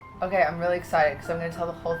Okay, I'm really excited because I'm going to tell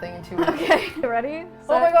the whole thing in 2 weeks. Okay, ready?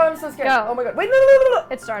 Oh my god, I'm so scared. Go. Oh my god. Wait, no.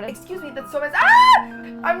 It started. Excuse me, that's so much. Ah!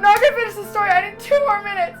 I'm not going to finish the story. I need 2 more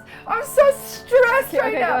minutes. I'm so stressed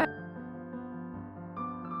right Okay, now. go ahead.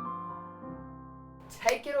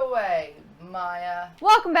 Take it away, Maya.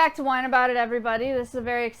 Welcome back to Wine About It, everybody. This is a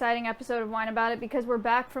very exciting episode of Wine About It because we're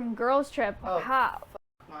back from girls' trip. Oh, How?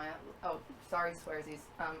 Maya. Oh, sorry, swearsies.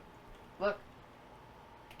 Look.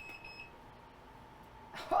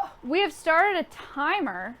 We have started a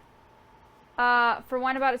timer for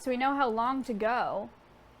Wine About It so we know how long to go.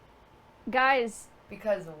 Guys.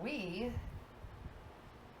 Because we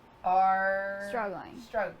are... Struggling.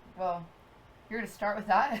 Well, you're going to start with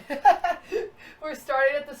that? We're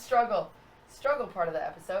starting at the struggle part of the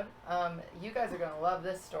episode. You guys are going to love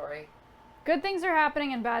this story. Good things are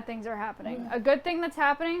happening and bad things are happening. A good thing that's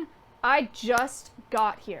happening, I just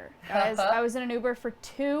got here. Guys, I was in an Uber for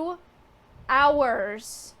 2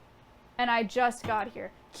 hours and I just got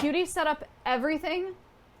here. Cutie set up everything.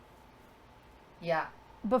 Yeah.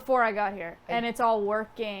 Before I got here, and it's all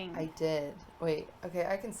working. I did. Wait, okay,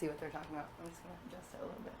 I can see what they're talking about. I'm just going to adjust it a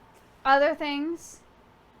little bit. Other things,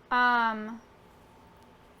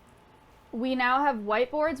 we now have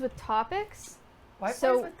whiteboards with topics.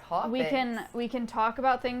 Whiteboards with topics? We can talk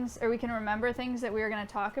about things, or we can remember things that we are going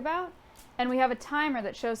to talk about, and we have a timer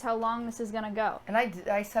that shows how long this is going to go. And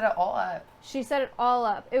I set it all up. She set it all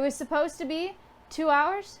up. It was supposed to be 2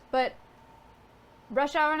 hours, but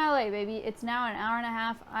rush hour in LA, baby. It's now an hour and a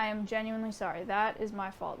half. I am genuinely sorry. That is my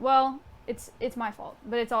fault. Well, it's my fault,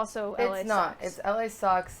 but it's also LA It's not. sucks. It's LA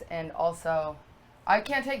sucks, and also, I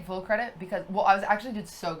can't take full credit because, well, I actually did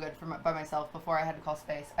so good by myself before I had to call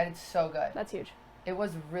Space. I did so good. That's huge. It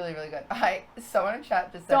was really, really good. Someone in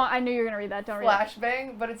chat just said, I knew you were going to read that. Don't read it.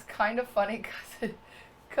 flashbang, but it's kind of funny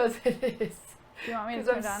because it is. Do you want me to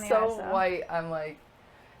Because turn down I'm the so ISO? white, I'm like,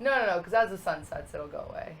 no, because as the sun sets, it'll go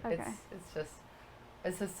away. Okay. It's just,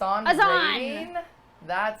 it's Hassan Hassan! rating.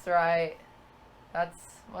 That's right. That's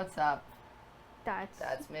what's up.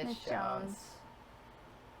 That's Mitch Jones.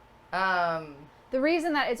 The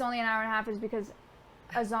reason that it's only an hour and a half is because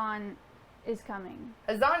Azan is coming.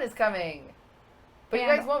 Azan is coming. But you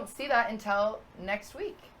And- guys won't see that until next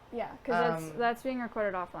week. Yeah, because that's being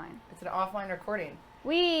recorded offline. It's an offline recording.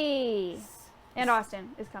 And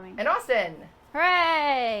Austin is coming. And Austin!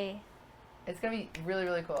 Hooray! It's going to be really,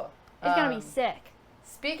 really cool. It's going to be sick.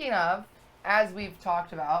 Speaking of, as we've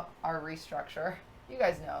talked about our restructure, you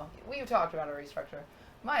guys know, we've talked about our restructure.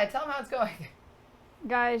 Maya, tell them how it's going.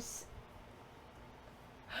 Guys,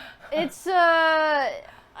 it's, I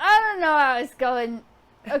don't know how it's going.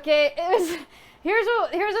 Okay, here's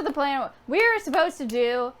what the plan was. We were supposed to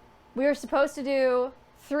do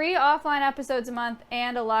 3 offline episodes a month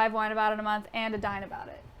and a live Wine About It a month and a Dine About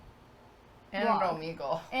It. And Vlog. an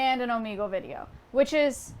Omegle. And an Omegle video, which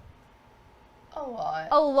is A lot.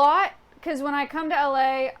 a lot, because when I come to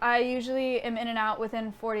LA, I usually am in and out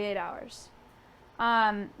within 48 hours.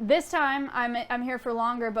 This time, I'm here for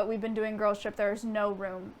longer, but we've been doing girls trip. There's no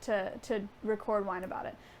room to record Wine About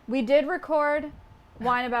It. We did record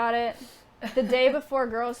Wine About It the day before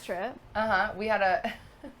girls trip.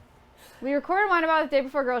 We recorded Wine About It the day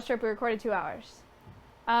before girls trip. We recorded 2 hours.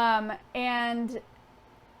 And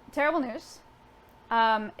terrible news.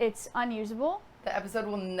 It's unusable. The episode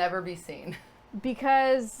will never be seen.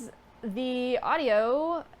 Because the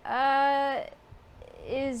audio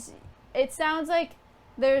it sounds like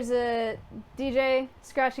there's a DJ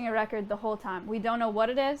scratching a record the whole time. We don't know what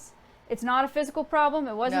it is. It's not a physical problem.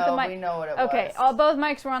 It wasn't the mic. We know what it was. Okay, both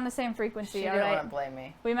mics were on the same frequency. She didn't want to blame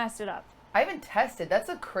me. We messed it up. I even tested. That's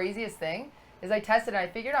the craziest thing. Is I tested and I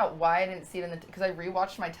figured out why I didn't see it in the because I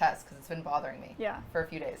rewatched my test because it's been bothering me. Yeah. For a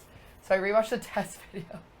few days. So I rewatched the test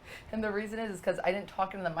video, and the reason is because I didn't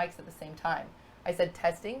talk into the mics at the same time. I said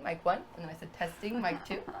testing mic 1, and then I said testing mic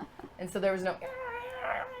 2, and so there was no.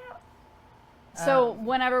 So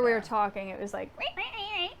whenever we were talking, it was like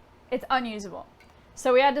it's unusable.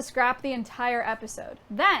 So we had to scrap the entire episode.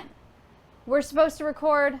 Then we're supposed to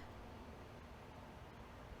record.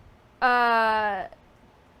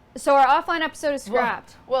 So our offline episode is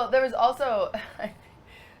scrapped. Well, there was also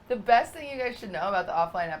the best thing you guys should know about the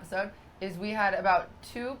offline episode is we had about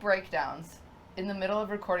 2 breakdowns in the middle of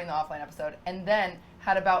recording the offline episode, and then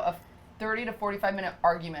had about a 30 to 45 minute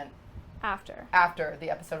argument after the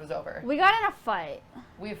episode was over. We got in a fight.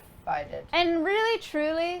 We fighted. And really,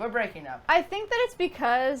 truly, We're breaking up. I think that it's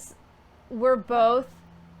because we're both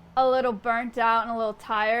a little burnt out and a little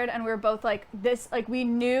tired, and we were both like this, like we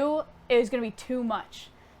knew it was going to be too much.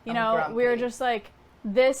 You know, we were just like,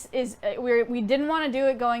 this is, we didn't want to do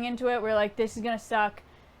it going into it. We were like, this is going to suck.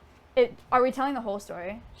 Are we telling the whole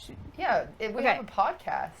story? Yeah, we Okay. have a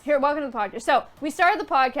podcast. Here, welcome to the podcast. So we started the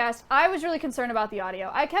podcast. I was really concerned about the audio.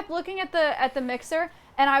 I kept looking at the mixer,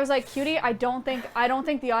 and I was like, "Cutie, I don't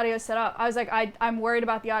think the audio is set up." I was like, "I'm worried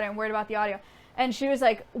about the audio. I'm worried about the audio." And she was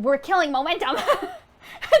like, "We're killing momentum."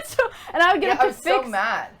 and I would get up to I was so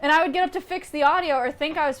mad. And I would get up to fix the audio or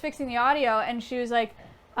think I was fixing the audio, and she was like,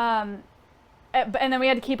 and then we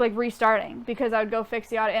had to keep like restarting because I would go fix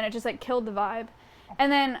the audio, and it just like killed the vibe. And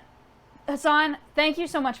then Hassan, thank you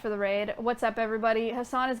so much for the raid. What's up, everybody?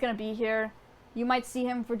 Hassan is gonna be here. You might see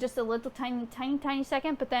him for just a little tiny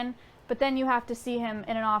second, but then you have to see him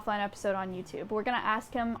in an offline episode on YouTube. We're gonna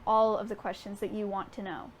ask him all of the questions that you want to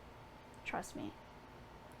know. Trust me.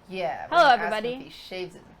 Yeah. Hello, we're gonna ask everybody. him if he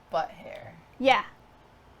shaves his butt hair. Yeah,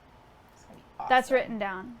 It's gonna be awesome. that's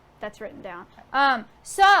written down.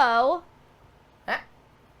 So Huh?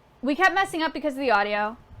 we kept messing up because of the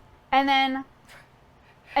audio, and then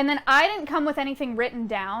I didn't come with anything written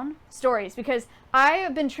down, stories, because I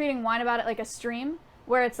have been treating Wine About It like a stream,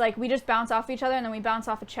 where it's like we just bounce off each other and then we bounce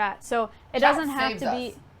off a chat. So it Chat doesn't have saves to be...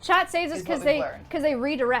 us, Chat saves us is what because we've learned. they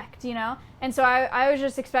redirect, you know? And so I was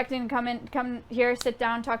just expecting to come here, sit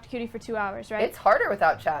down, talk to Cutie for 2 hours, right? It's harder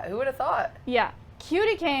without chat. Who would have thought? Yeah.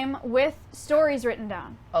 Cutie came with stories written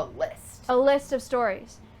down. A list. A list of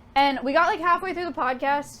stories. And we got like halfway through the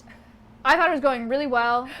podcast. I thought it was going really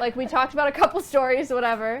well. Like we talked about a couple stories,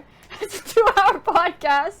 whatever. It's a 2-hour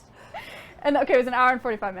podcast. And okay, it was an hour and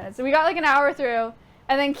 45 minutes. So we got like an hour through,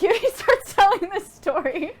 and then Cutie starts telling this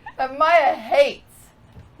story. That Maya hates.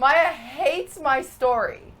 Maya hates my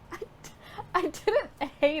story. I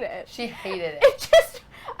didn't hate it. She hated it.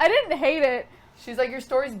 I didn't hate it. She's like, your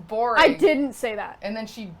story's boring. I didn't say that. And then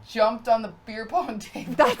she jumped on the beer pong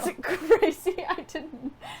table. That's crazy.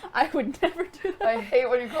 I would never do that. I hate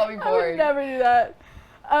when you call me I would boring. never do that.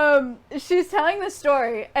 She's telling the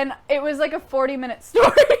story, and it was like a 40-minute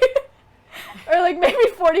story. Or like maybe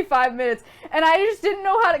 45 minutes. And I just didn't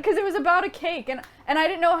know how to, because it was about a cake, and I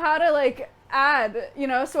didn't know how to like add, you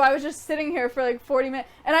know, so I was just sitting here for like 40 minutes,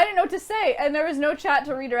 and I didn't know what to say, and there was no chat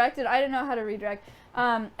to redirect it. I didn't know how to redirect.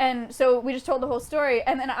 And so we just told the whole story,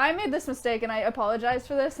 and then I made this mistake, and I apologize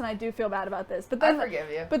for this, and I do feel bad about this. But then, I forgive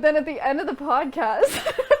you. But then at the end of the podcast,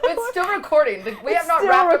 It's still recording. We have not still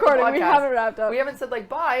wrapped recording. up the podcast. We haven't wrapped up. We haven't said like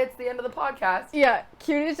bye. It's the end of the podcast. Yeah,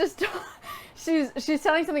 Cutie's just she's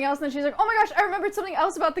telling something else, and then she's like, "Oh my gosh, I remembered something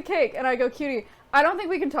else about the cake." And I go, "Cutie, I don't think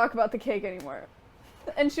we can talk about the cake anymore."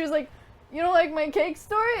 And she was like, "You don't like my cake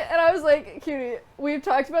story?" And I was like, "Cutie, we've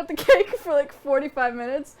talked about the cake for like 45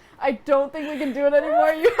 minutes. I don't think we can do it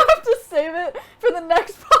anymore. You have to save it for the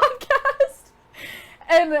next podcast."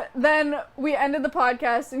 And then we ended the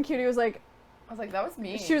podcast, and Cutie was like, I was like, that was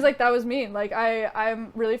mean. she was like, "That was mean. Like,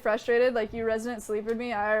 I'm really frustrated. Like, you resident sleepered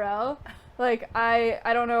me IRL. Like, I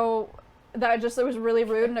don't know. That just, it was really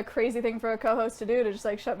rude and a crazy thing for a co-host to do, to just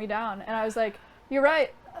like shut me down." And I was like, "You're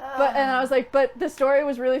right." And I was like, "But the story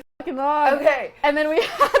was really fucking long." Okay. And then we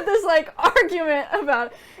had this like argument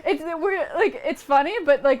about it. We're like, it's funny,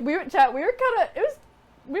 but like we were kind of,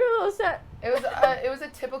 we were a little set. It was a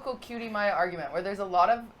typical Cutie Maya argument where there's a lot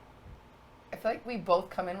of, I feel like we both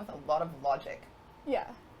come in with a lot of logic. Yeah.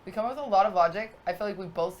 We come in with a lot of logic. I feel like we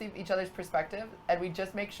both see each other's perspective, and we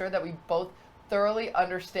just make sure that we both thoroughly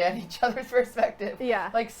understand each other's perspective. Yeah.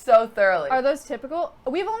 Like, so thoroughly. Are those typical?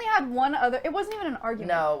 We've only had one other. It wasn't even an argument.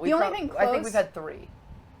 No, the only thing close. I think we've had 3.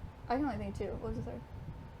 I can only think 2. What was the third?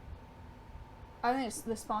 I think it's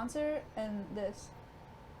the sponsor and this.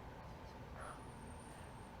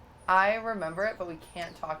 I remember it, but we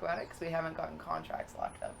can't talk about it because we haven't gotten contracts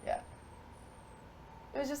locked up yet.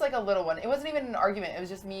 It was just like a little one. It wasn't even an argument. It was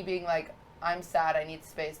just me being like, I'm sad, I need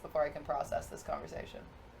space before I can process this conversation.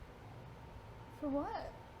 For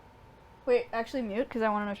what? Wait, actually mute, because I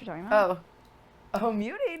want to know what you're talking about. Oh,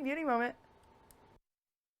 muting moment.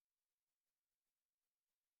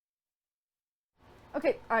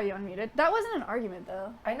 Okay, are you unmuted? That wasn't an argument,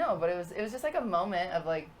 though. I know, but it was just like a moment of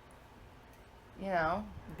like, you know,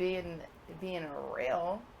 being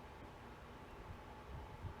real.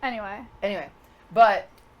 Anyway. But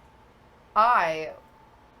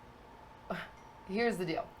here's the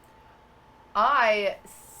deal. I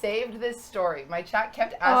saved this story. My chat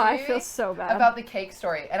kept asking I feel so bad about the cake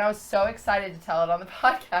story, and I was so excited to tell it on the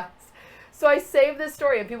podcast. So I saved this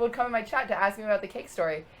story, and people would come in my chat to ask me about the cake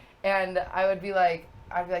story, and I'd be like,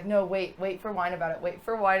 no, wait for Wine About It, wait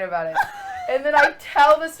for Wine About It. And then I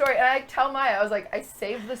tell the story, and I tell Maya, I was like, I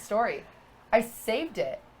saved the story. I saved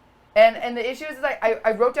it. And the issue is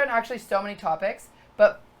I wrote down actually so many topics,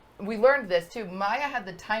 but we learned this too. Maya had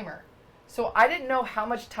the timer. So I didn't know how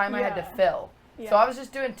much time I had to fill. Yeah. So I was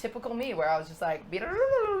just doing typical me, where I was just like,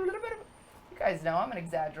 You guys know I'm an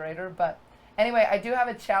exaggerator, but anyway, I do have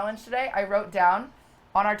a challenge today. I wrote down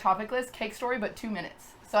on our topic list, cake story, but 2 minutes.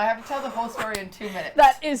 So I have to tell the whole story in 2 minutes.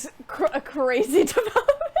 That is a crazy development.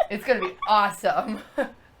 It's going to be awesome.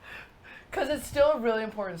 Because it's still a really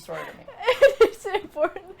important story to me. It is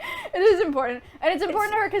important. It is important. And it's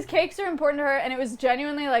important to her because cakes are important to her, and it was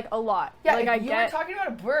genuinely, like, a lot. Yeah, like, if you were talking about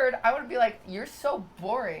a bird, I would be like, you're so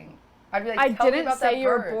boring. I'd be like, I tell me didn't about say that you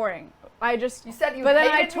were bird. boring. I just... You said you but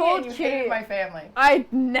hated then I me told and you Cutie, hated my family. I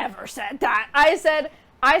never said that. I said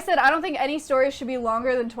I don't think any story should be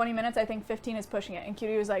longer than 20 minutes. I think 15 is pushing it. And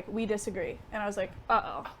Cutie was like, we disagree. And I was like,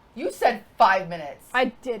 uh-oh. You said 5 minutes. I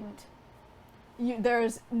didn't.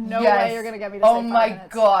 There's no Yes. way you're going to get me to say 5 minutes. Oh my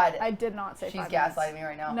God. I did not say 5 She's minutes. gaslighting me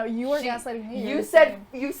right now. No, you are gaslighting me. You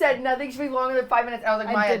said nothing should be longer than 5 minutes. And I was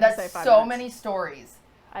like, I Maya, didn't say that's 5 so minutes. many stories.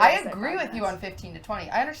 I I didn't say agree 5 with you minutes. on 15 to 20.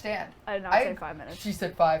 I understand. I did not say 5 minutes. She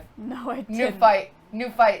said 5. No, I didn't. New fight. New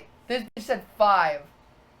fight. This bitch said 5.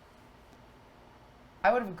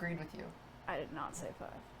 I would have agreed with you. I did not say 5.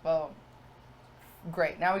 Well,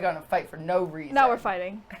 great. Now we got in a fight for no reason. Now we're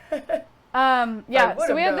fighting. Yeah, I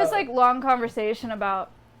so we had this would've like long conversation about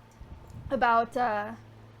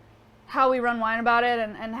how we run Wine About It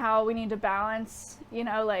and how we need to balance, you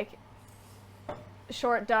know, like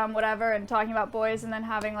short, dumb, whatever, and talking about boys, and then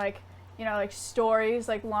having like, you know, like stories,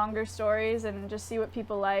 like longer stories, and just see what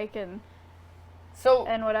people like and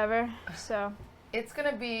whatever. So it's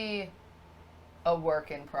gonna be a work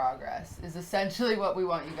in progress is essentially what we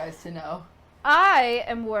want you guys to know. I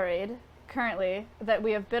am worried currently that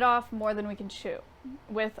we have bit off more than we can chew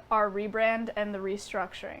with our rebrand and the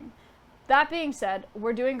restructuring. That being said,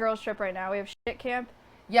 we're doing girls trip right now. We have shit camp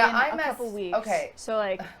in a couple weeks. Okay, So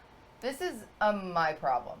like, this is a my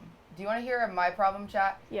problem. Do you want to hear a my problem,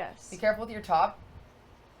 chat? yes, Be careful with your top.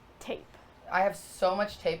 tape. I have so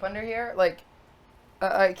much tape under here. Like,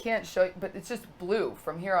 I can't show you, but it's just blue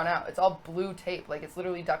from here on out. It's all blue tape. Like, it's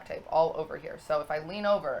literally duct tape all over here. So if I lean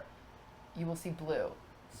over, you will see blue.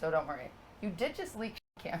 So don't worry. You did just leak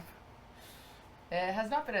camp. It has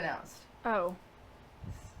not been announced. Oh,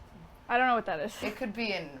 I don't know what that is. It could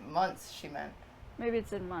be in months, she meant. Maybe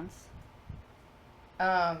it's in months.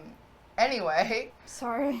 Anyway,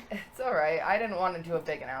 Sorry. it's all right. I didn't want to do a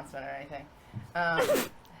big announcement or anything.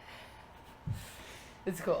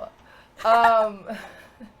 It's cool. So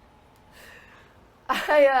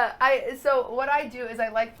what I do is I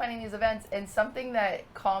like planning these events, and something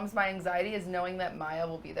that calms my anxiety is knowing that Maya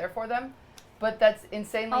will be there for them. But that's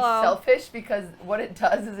insanely Hello. selfish, because what it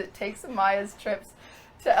does is it takes Maya's trips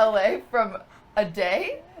to LA from a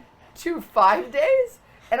day to 5 days.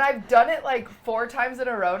 And I've done it like 4 times in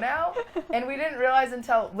a row now. And we didn't realize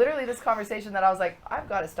until literally this conversation that I was like, I've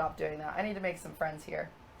got to stop doing that. I need to make some friends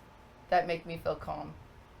here that make me feel calm.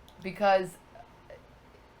 Because,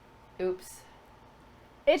 oops,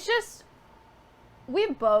 It's just, we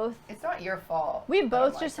both it's not your fault. We that I'm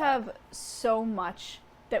both like just that. have so much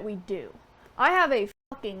that we do. I have a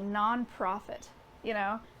fucking nonprofit, you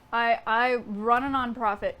know? I run a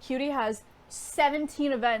nonprofit. Cutie has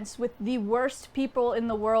 17 events with the worst people in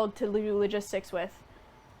the world to do logistics with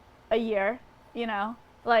a year, you know?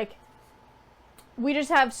 Like, we just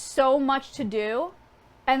have so much to do,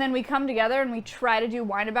 and then we come together and we try to do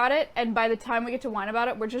Wine About It, and by the time we get to Wine About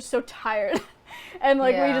It, we're just so tired. And,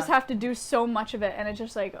 like, we Yeah. just have to do so much of it, and it's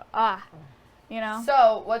just like, you know?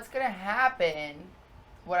 So what's going to happen,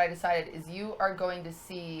 what I decided, is you are going to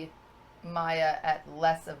see Maya at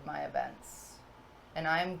less of my events. And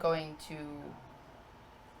I'm going to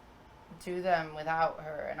do them without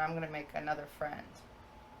her, and I'm going to make another friend.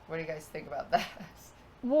 What do you guys think about that?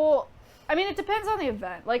 Well, I mean, it depends on the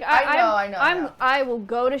event. Like, I know. I will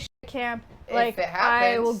go to shit camp. Like, if it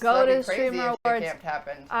happens, I will go that'd to be crazy Streamer if Awards. the camp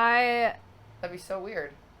happened. That'd be so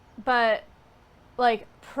weird. But, like,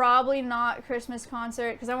 probably not Christmas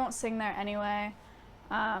concert because I won't sing there anyway.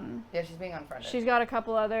 Yeah, she's being unfriended. She's got a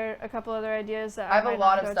couple other ideas that I have a might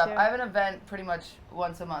lot not of go stuff. to. I have an event pretty much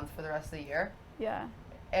once a month for the rest of the year, Yeah.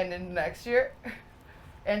 and in next year.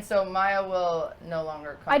 And so Maya will no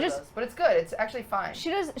longer come to those. But it's good. It's actually fine.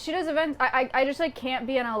 She does events. I just like can't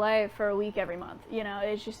be in LA for a week every month. You know,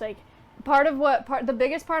 it's just like the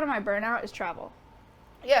biggest part of my burnout is travel.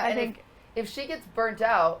 Yeah, I and think if she gets burnt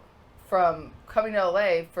out from coming to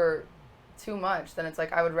LA for too much, then it's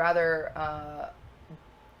like I would rather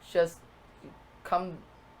just come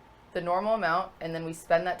the normal amount, and then we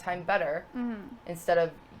spend that time better instead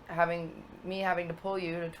of having to pull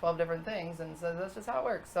you to 12 different things. And so that's just how it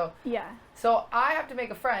works. So yeah. So I have to make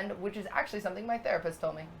a friend, which is actually something my therapist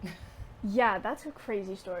told me. Yeah, that's a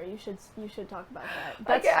crazy story. You should talk about that.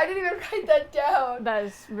 That's, Okay, I didn't even write that down. That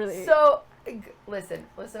is really. So, listen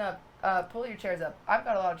up. pull your chairs up. I've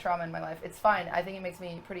got a lot of trauma in my life. It's fine. I think it makes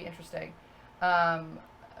me pretty interesting.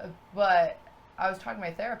 But I was talking to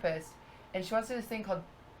my therapist, and she wants to do this thing called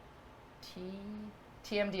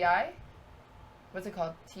TMDI. What's it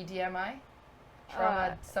called? TDMI?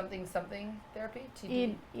 Trauma something therapy?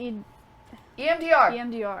 EMDR.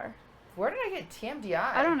 EMDR. Where did I get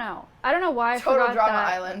TMDI? I don't know. I don't know why I Total forgot Drama that.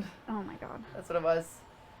 Island. Oh my god. That's what it was.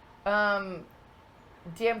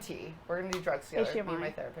 DMT. We're going to do drugs together. HDMI. Me and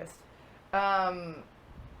my therapist.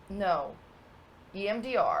 No.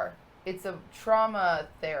 EMDR. It's a trauma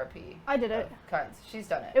therapy. I did it. Of kinds. She's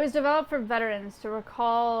done it. It was developed for veterans to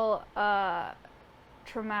recall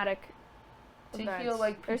traumatic To events. feel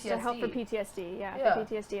like Or to help for PTSD. PTSD. Yeah, Yeah. for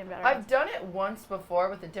PTSD and veterans. I've done it once before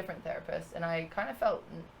with a different therapist, and I kind of felt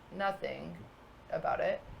nothing about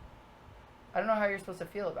it. I don't know how you're supposed to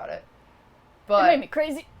feel about it. But it made me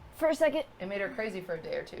crazy for a second. it made her crazy for a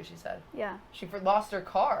day or two, she said. Yeah. She lost her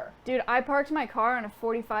car. Dude, I parked my car on a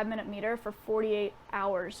 45-minute meter for 48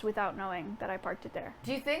 hours without knowing that I parked it there.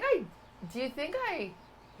 Do you think I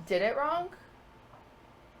did it wrong?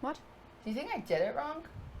 What? Do you think I did it wrong?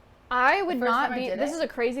 I would The first not time I be, did this it? is a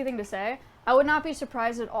crazy thing to say, I would not be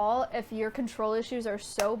surprised at all if your control issues are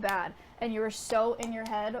so bad and you were so in your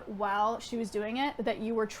head while she was doing it that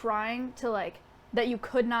you were trying to that you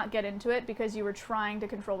could not get into it because you were trying to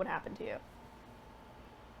control what happened to you.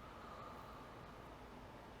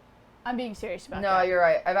 I'm being serious about that. No, you're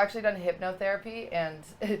right. I've actually done hypnotherapy, and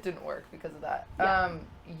it didn't work because of that.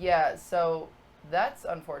 Yeah. So that's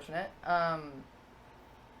unfortunate.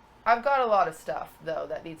 I've got a lot of stuff, though,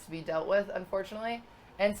 that needs to be dealt with, unfortunately.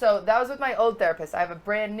 And so that was with my old therapist. I have a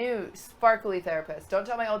brand new, sparkly therapist. Don't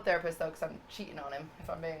tell my old therapist, though, because I'm cheating on him, if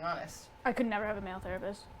I'm being honest. I could never have a male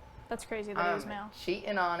therapist. That's crazy that he was male.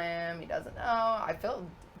 Cheating on him. He doesn't know. I feel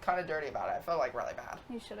kind of dirty about it. I feel like really bad.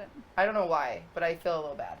 You shouldn't. I don't know why, but I feel a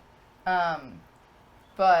little bad.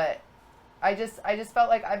 But I just felt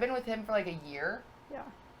like I've been with him for like a year. Yeah.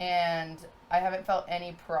 And I haven't felt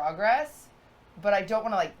any progress, but I don't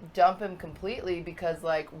want to like dump him completely because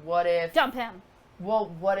like what if Dump him.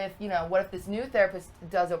 Well, what if this new therapist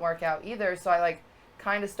doesn't work out either? So I like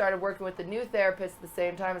kind of started working with the new therapist at the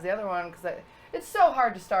same time as the other one because it's so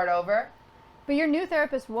hard to start over. But your new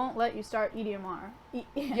therapist won't let you start EDMR.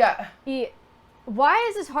 Yeah. Why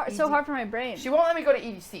is this so hard for my brain? She won't let me go to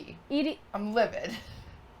EDC. ED. I'm livid.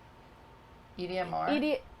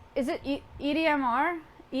 EDMR. Is it EDMR?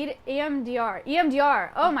 EMDR. EMDR.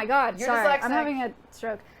 Oh my God. You're Sorry, dyslexic. I'm having a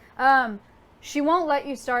stroke. She won't let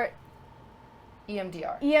you start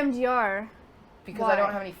EMDR. EMDR. Because Why? I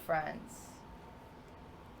don't have any friends.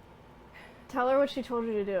 Tell her what she told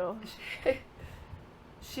you to do.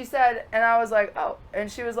 She said, and I was like, oh,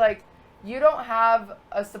 and she was like, you don't have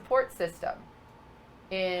a support system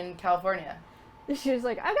in California. She was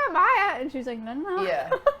like, I've got Maya. And she was like, no.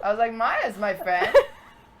 Yeah. I was like, Maya's my friend.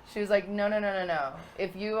 She was like, no.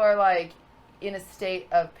 If you are like in a state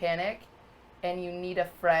of panic and you need a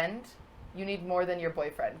friend, you need more than your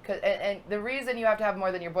boyfriend. And the reason you have to have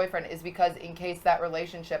more than your boyfriend is because in case that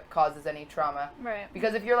relationship causes any trauma. Right.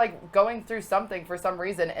 Because if you're like going through something for some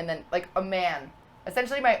reason and then like a man,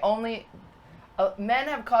 essentially men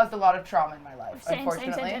have caused a lot of trauma in my life,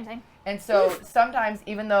 unfortunately. Same. And so sometimes,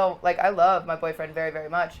 even though like I love my boyfriend very, very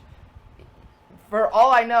much, for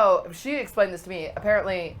all I know, she explained this to me.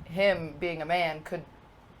 Apparently, him being a man could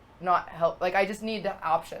not help. Like I just need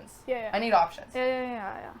options. Yeah. I need options.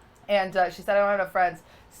 Yeah. And she said I don't have enough friends.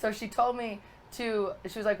 So she told me she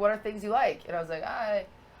was like, what are things you like? And I was like, I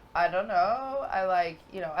don't know. I like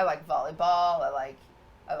volleyball. I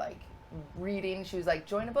like reading. She was like,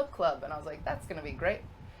 join a book club. And I was like, that's going to be great.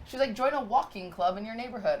 She was like, join a walking club in your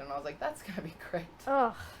neighborhood. And I was like, that's going to be great.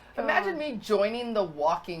 Ugh. Imagine me joining the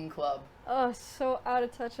walking club. Oh, so out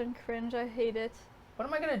of touch and cringe. I hate it. What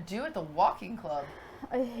am I going to do at the walking club?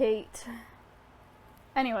 I hate.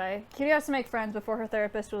 Anyway, Cutie has to make friends before her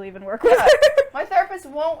therapist will even work with Yeah, her. my therapist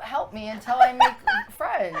won't help me until I make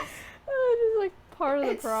friends. Just like part of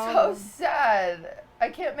the It's problem. so sad. I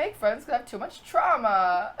can't make friends because I have too much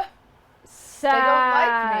trauma. Sad.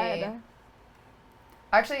 They don't like me.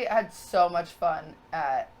 I actually had so much fun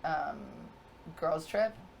at girls'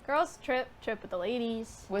 trip Girls trip with the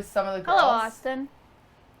ladies. with some of the girls. Hello, Austin.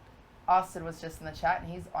 Austin was just in the chat,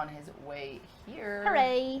 and he's on his way here.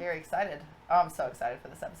 Hooray. Very excited. Oh, I'm so excited for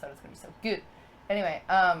this episode. It's going to be so good. Anyway,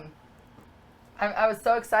 I was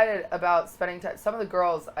so excited about spending time. Some of the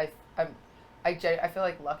girls, I feel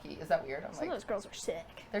like lucky. Is that weird? I'm Some like, of those girls are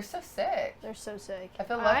sick. they're so sick. They're so sick. I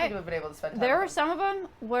feel lucky to have been able to spend time There were with them. some of them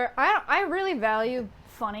where I really value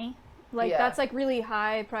funny. Like, Yeah. that's, like, really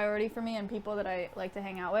high priority for me and people that I like to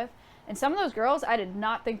hang out with. And some of those girls I did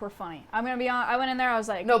not think were funny. I'm going to be on. I went in there, I was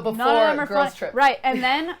like, No, before none of them are Girls funny. Trip. Right. And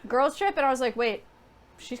then Girls Trip, and I was like, wait,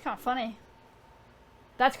 she's kind of funny.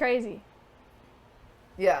 That's crazy.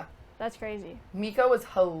 Yeah. That's crazy. Miko was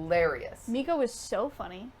hilarious. Miko was so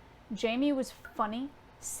funny. Jamie was funny.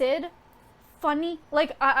 Sid, funny.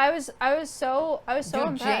 Like I was so Dude,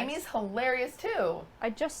 impressed. Jamie's hilarious too. I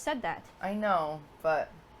just said that. I know,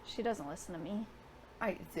 but She doesn't listen to me.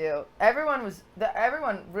 I do. Everyone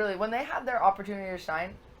really, when they had their opportunity to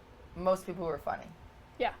shine, most people were funny.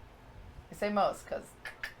 Yeah. I say most because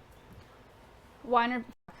Wine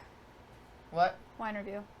what?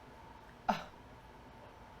 review.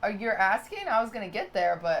 You're asking? I was gonna get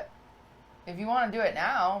there, but if you want to do it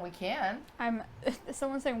now, we can.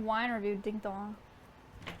 Someone's saying wine review. Ding dong.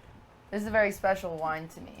 This is a very special wine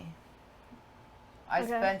to me. I Okay.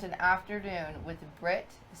 spent an afternoon with Britt,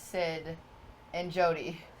 Sid, and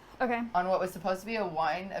Jody Okay. on what was supposed to be a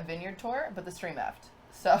vineyard tour, but the stream effed.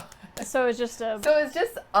 So So it's just a. so it's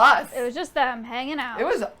just us. It was just them hanging out. It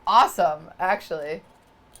was awesome, actually.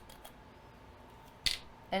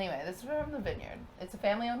 Anyway, this is from the vineyard. It's a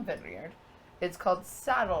family-owned vineyard. It's called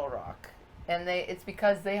Saddle Rock, and it's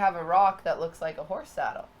because they have a rock that looks like a horse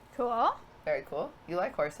saddle. Cool. Very cool. You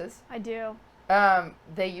like horses? I do.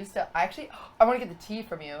 They used to I want to get the tea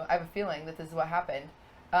from you. I have a feeling that this is what happened.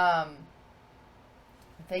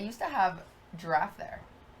 They used to have giraffe there,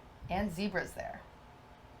 and zebras there,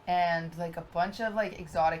 and like a bunch of like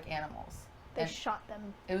exotic animals. They And shot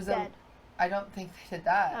them it was dead. I don't think they did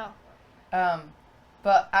that. Oh.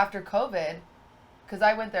 But after COVID, because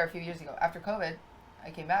I went there a few years ago, after COVID, I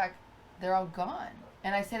came back, they're all gone.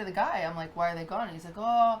 And I say to the guy, I'm like, why are they gone? And he's like,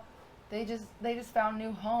 oh, they just found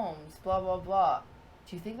new homes, blah, blah, blah.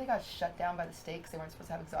 Do you think they got shut down by the state because they weren't supposed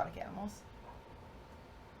to have exotic animals?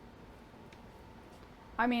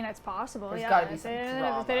 I mean, it's possible. There's yeah. gotta be If some they didn't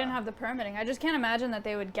drama. have the permitting. I just can't imagine that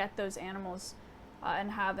they would get those animals and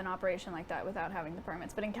have an operation like that without having the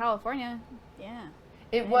permits. But in California, yeah.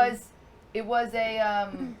 It was a,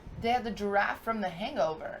 they had the giraffe from The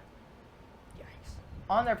Hangover Yikes.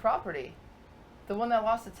 on their property. The one that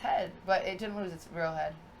lost its head, but it didn't lose its real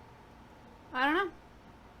head. I don't know.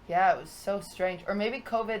 Yeah, it was so strange. Or maybe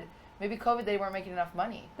COVID, they weren't making enough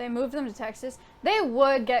money. They moved them to Texas. They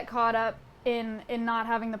would get caught up in not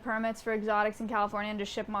having the permits for exotics in California and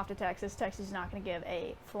just ship them off to Texas. Texas is not going to give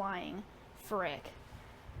a flying frick.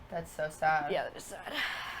 That's so sad. Yeah, that is sad.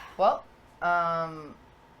 Well,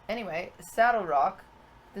 anyway, Saddle Rock,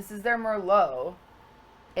 this is their Merlot,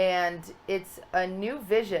 and it's a new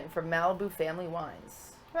vision for Malibu Family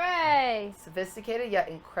Wines. Hooray! Sophisticated yet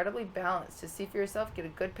incredibly balanced. To see for yourself, get a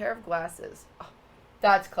good pair of glasses. Oh,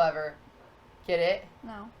 that's clever. Get it?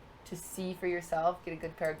 No. To see for yourself, get a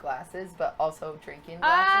good pair of glasses, but also drinking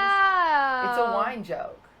glasses. Oh! It's a wine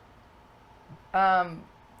joke. All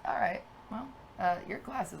right. Well, your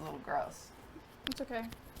glass is a little gross. It's okay.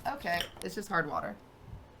 Okay, it's just hard water.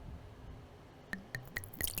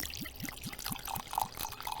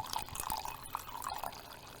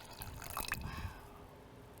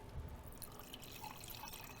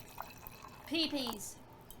 Pee-pees.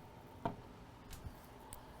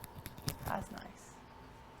 That's nice.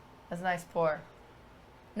 That's a nice pour.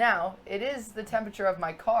 Now, it is the temperature of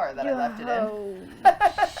my car that I left it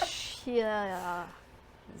in. Yeah.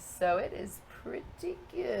 So it is pretty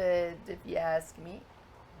good, if you ask me.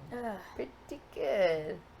 Ugh. Pretty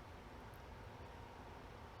good.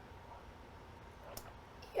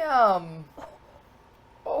 Yum.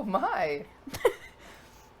 Oh my.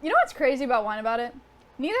 You know what's crazy about wine about it?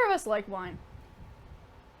 Neither of us like wine.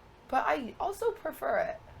 But I also prefer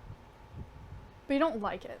it. But you don't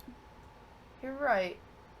like it. You're right.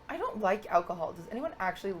 I don't like alcohol. Does anyone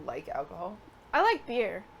actually like alcohol? I like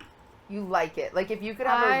beer. You like it. Like if you could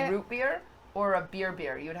have a root beer or a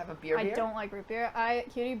beer, you would have a beer. I don't like root beer.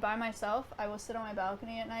 Cutie, by myself, I will sit on my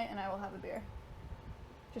balcony at night and I will have a beer.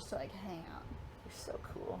 Just to like hang out. You're so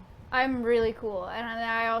cool. I'm really cool. And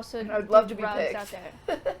I also I'd do love to be drugs picked. out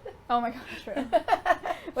there. Oh my gosh, true.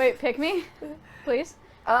 Wait, pick me? Please?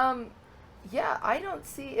 Yeah, I don't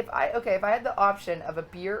see if I had the option of a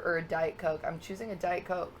beer or a Diet Coke, I'm choosing a Diet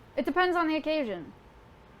Coke. It depends on the occasion.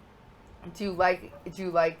 Do you like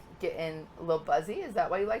getting a little buzzy? Is that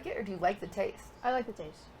why you like it, or do you like the taste? I like the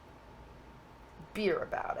taste. Beer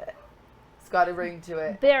about it. It's got a ring to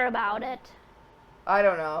it. Beer about it. I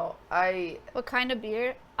don't know. What kind of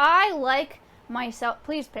beer? I like myself.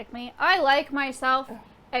 Please pick me. I like myself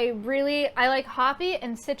I like hoppy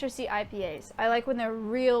and citrusy IPAs. I like when they're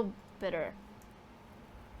real bitter.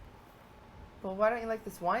 Well, why don't you like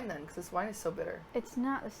this wine then? Because this wine is so bitter. It's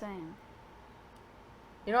not the same.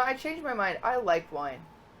 You know, I changed my mind. I like wine.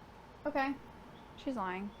 Okay. She's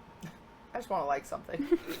lying. I just want to like something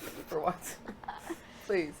for once.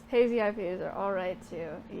 Please. Hazy IPAs are all right too.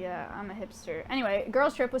 Yeah, I'm a hipster. Anyway,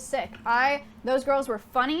 girls trip was sick. Those girls were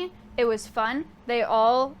funny. It was fun. They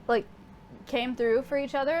all like came through for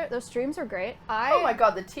each other. Those streams were great. Oh my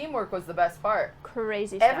god, the teamwork was the best part.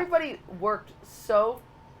 Crazy stuff. Everybody worked so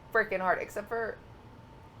freaking hard, except for,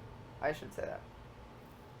 I should say that.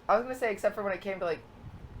 I was gonna say except for when it came to like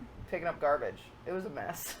picking up garbage. It was a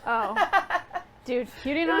mess. Oh. Dude,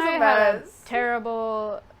 Cutie and It was I a had a mess.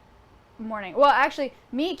 terrible morning. Well, actually,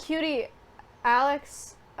 me, Cutie,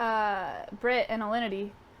 Alex, Britt, and Alinity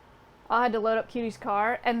all had to load up Cutie's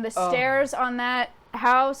car, and the stairs on that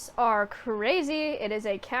house are crazy. It is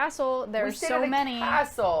a castle. There's so many.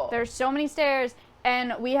 Castle. There's so many stairs,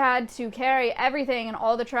 and we had to carry everything and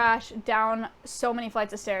all the trash down so many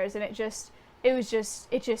flights of stairs, and it just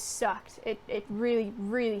sucked. It really,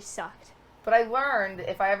 really sucked. But I learned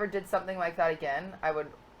if I ever did something like that again, I would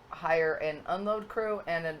hire an unload crew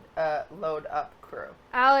and a load up crew.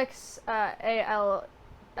 Alex, A-L-L-U-X.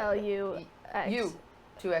 U,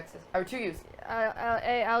 2 X's, or 2 U's.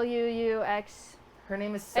 A-L-U-U-X. Her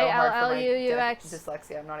name is so hard for my A-L-L-U-U-X.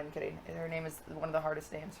 dyslexia. I'm not even kidding. Her name is one of the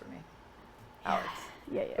hardest names for me. Alex.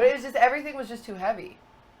 Yeah. But it was just, everything was just too heavy.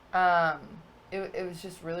 It was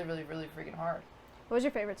just really, really, really freaking hard. What was your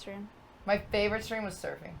favorite stream? My favorite stream was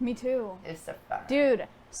surfing. Me too. It's so fun. Dude,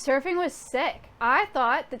 surfing was sick. I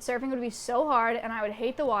thought that surfing would be so hard and I would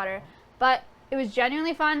hate the water, but it was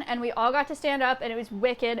genuinely fun and we all got to stand up and it was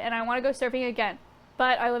wicked and I want to go surfing again.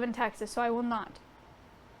 But I live in Texas, so I will not.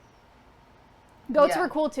 Goats were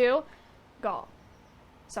cool too.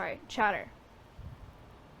 Chatter.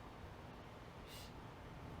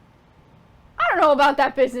 I don't know about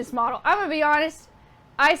that business model. I'm going to be honest.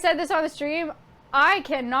 I said this on the stream. I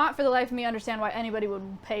cannot for the life of me understand why anybody would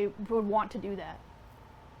want to do that.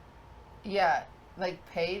 Yeah, like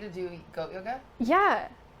pay to do goat yoga? Yeah.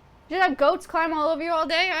 Just have goats climb all over you all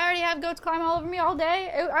day. I already have goats climb all over me all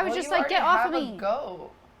day. I was just like, get off of me.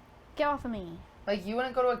 Goat. Get off of me. Like, you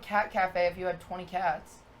wouldn't go to a cat cafe if you had 20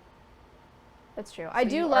 cats. That's true. So I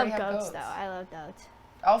do you love already have goats, goats. though. I love goats.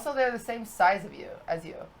 Also, they're the same size as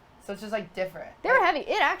you. So it's just, like, different. They were heavy.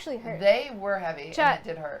 It actually hurt. They were heavy, Chat. and it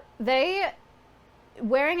did hurt.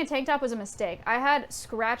 Wearing a tank top was a mistake. I had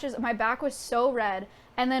scratches. My back was so red.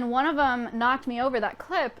 And then one of them knocked me over, that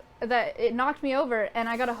clip, it knocked me over, and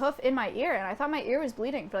I got a hoof in my ear, and I thought my ear was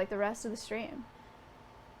bleeding for, like, the rest of the stream.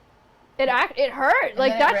 It hurt. And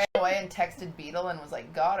like, then that it ran away and texted Beetle and was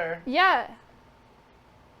like, got her. Yeah.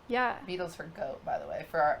 Beetle's for goat, by the way,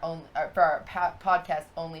 for our podcast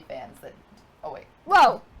only fans that. Oh wait.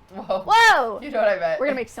 Whoa. Whoa. You know what I meant. We're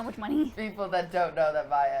gonna make so much money. People that don't know that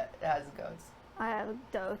Maya has goats I have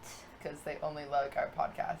goats. because they only like our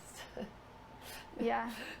podcast.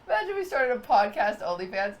 Yeah. Imagine we started a podcast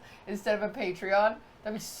OnlyFans instead of a Patreon.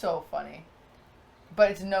 That'd be so funny.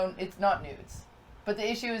 But it's not nudes. But the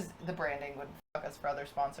issue is the branding would fuck us for other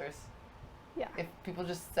sponsors. Yeah. If people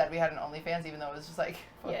just said we had an OnlyFans, even though it was just like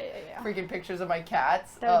Yeah. freaking pictures of my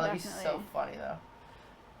cats. That'd be so funny though.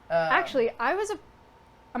 Actually,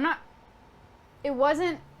 it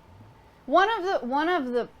wasn't one of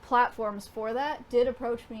the platforms for that did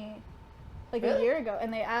approach me like Really? a year ago,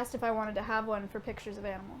 and they asked if I wanted to have one for pictures of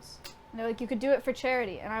animals. And they're like, you could do it for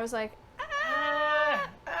charity, and I was like,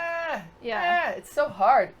 it's so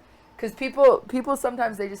hard because people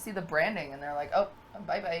sometimes they just see the branding and th're like, oh,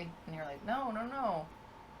 bye, and you're like, no,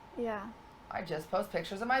 yeah, I just post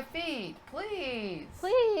pictures of my feet, please.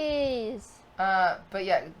 But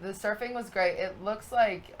yeah, the surfing was great. It looks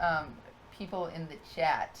like people in the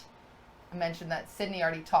chat mentioned that Sydney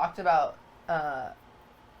already talked about the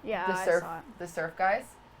I surf saw it. the surf guys.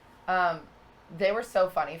 They were so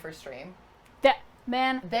funny for stream.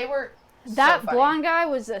 They were That so funny. blonde guy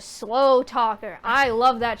was a slow talker. I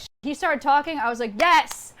love that. He started talking. I was like,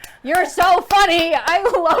 yes, you're so funny. I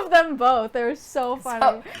love them both. They're so funny.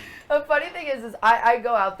 So, the funny thing is I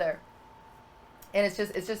go out there, and it's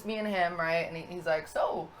just me and him, right? And he's like,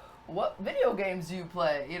 so what video games do you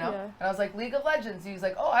play? You know? Yeah. And I was like, League of Legends. He's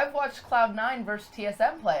like, oh, I've watched Cloud9 versus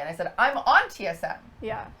TSM play, and I said, I'm on TSM.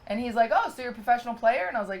 Yeah. And he's like, oh, so you're a professional player?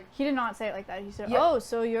 And I was like, He did not say it like that. He said, Yeah. oh,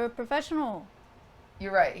 so you're a professional.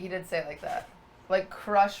 you're right. He did say it like that. Like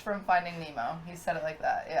Crush from Finding Nemo. He said it like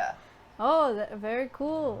that. Yeah. Oh, very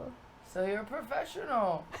cool. So you're a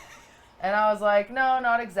professional. And I was like, no,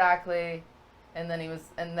 not exactly. And then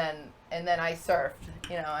and then I surfed.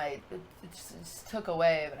 You know, I just took a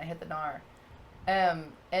wave and I hit the Nar.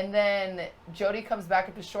 And then Jody comes back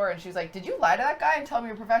up to shore and she's like, did you lie to that guy and tell him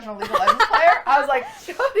you're a professional League of Legends player? I was like,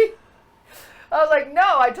 Jody, I was like, no,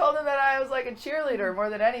 I told him that I was like a cheerleader more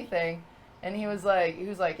than anything. And he was like,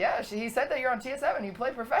 yeah, he said that you're on TSM and you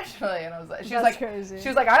play professionally. And I was like, That's crazy. She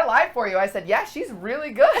was like, I lied for you. I said, yeah, she's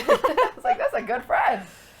really good. I was like, that's a good friend.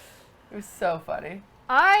 It was so funny.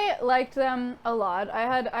 I liked them a lot. I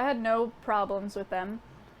had no problems with them.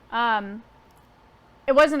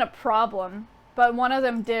 It wasn't a problem, but one of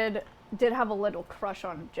them did have a little crush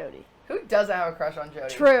on Jody. Who doesn't have a crush on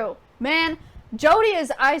Jody? True. Man, Jody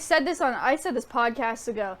is, I said this podcasts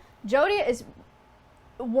ago. Jody is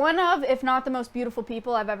one of, if not the most beautiful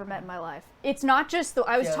people I've ever met in my life. It's not just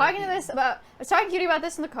I was talking to Cutie about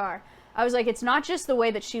this in the car. I was like, it's not just the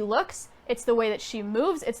way that she looks, it's the way that she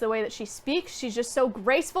moves, it's the way that she speaks. She's just so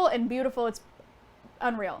graceful and beautiful. It's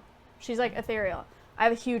unreal. She's like ethereal. I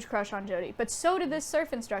have a huge crush on Jody, but so did this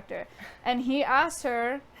surf instructor. And he asked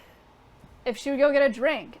her if she would go get a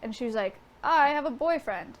drink, and she was like, I have a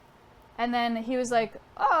boyfriend. And then he was like,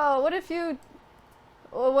 oh, what if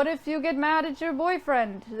you get mad at your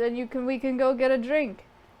boyfriend? Then we can go get a drink.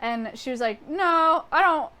 And she was like, no, I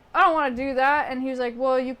don't want to do that. And he was like,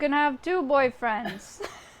 well, you can have 2 boyfriends.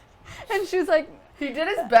 And she was like, he did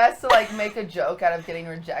his best to like make a joke out of getting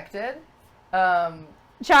rejected.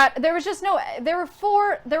 Chat, there were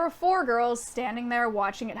 4 girls standing there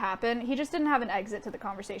watching it happen. He just didn't have an exit to the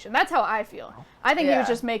conversation. That's how I feel. I think he was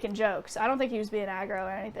just making jokes. I don't think he was being aggro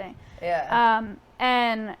or anything. Yeah.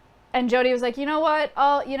 And Jody was like, you know what?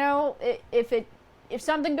 If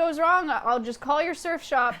something goes wrong, I'll just call your surf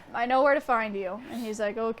shop. I know where to find you. And he's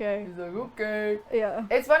like, okay. He's like, okay. Yeah.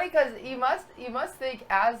 It's funny because you must think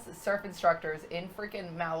as surf instructors in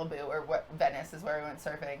freaking Malibu or Venice is where we went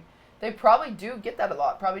surfing. They probably do get that a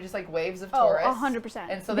lot. Probably just like waves of tourists. 100%.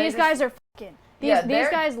 And so these guys are fucking. These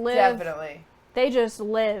guys live. Definitely. They just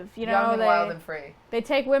live. You know, young and wild and free. They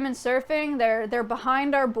take women surfing. They're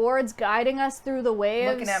behind our boards, guiding us through the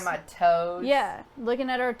waves. Looking at my toes. Yeah, looking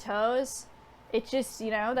at our toes. It's just, you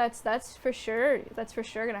know, that's for sure. That's for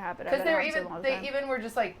sure gonna happen. Because they even were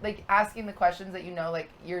just like asking the questions that like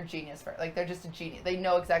you're a genius for. Like they're just a genius. They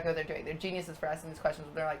know exactly what they're doing. They're geniuses for asking these questions.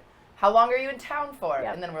 They're like, how long are you in town for?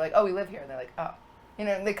 Yep. And then we're like, oh, we live here. And they're like, oh, you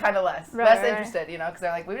know, they kind of less interested, you know, because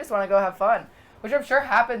they're like, we just want to go have fun, which I'm sure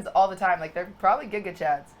happens all the time. Like they're probably Giga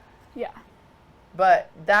Chads. Yeah. But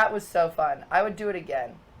that was so fun. I would do it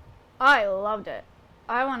again. I loved it.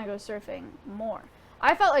 I want to go surfing more.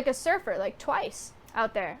 I felt like a surfer, like twice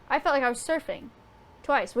out there. I felt like I was surfing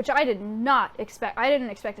twice, which I did not expect. I didn't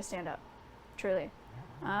expect to stand up, truly.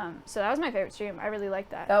 So that was my favorite stream. I really liked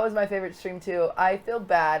that. That was my favorite stream too. I feel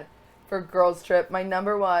bad for Girls Trip. My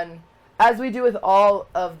number one, as we do with all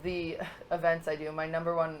of the events I do, my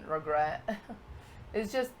number one regret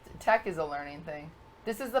is just tech is a learning thing.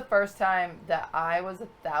 This is the first time that I was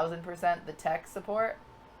 1,000% the tech support.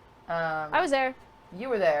 I was there. You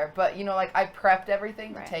were there, but you know, like I prepped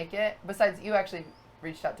everything Right. to take it. Besides, you actually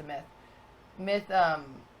reached out to Myth. Myth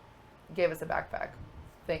gave us a backpack.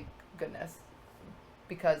 Thank goodness,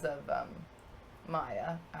 because of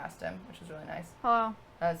Maya asked him, which was really nice. Hello.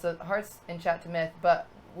 So hearts in chat to Myth, but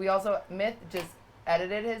we also Myth just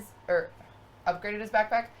upgraded his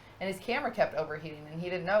backpack, and his camera kept overheating, and he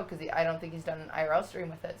didn't know because I don't think he's done an IRL stream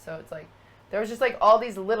with it. So it's like there was just like all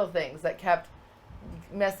these little things that kept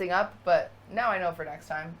messing up, but now I know for next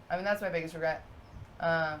time. I mean, that's my biggest regret.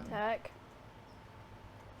 Tech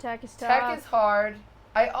is tough. Tech is hard.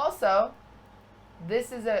 I also,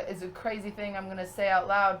 this is a crazy thing I'm gonna say out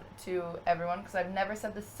loud to everyone because I've never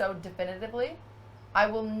said this so definitively. I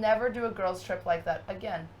will never do a girls trip like that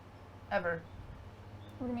again, ever.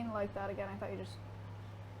 What do you mean like that again? I thought you just.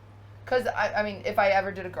 Because I mean, if I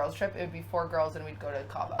ever did a girls trip, it would be 4 girls and we'd go to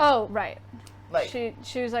Cabo. Oh right. Like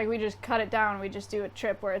she was like, we just cut it down. We just do a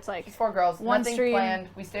trip where it's like just 4 girls, one nothing stream, planned.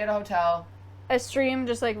 We stay at a hotel. A stream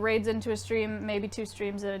just like raids into a stream, maybe 2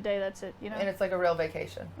 streams in a day. That's it, you know. And it's like a real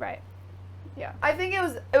vacation. Right. Yeah. I think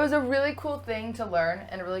it was a really cool thing to learn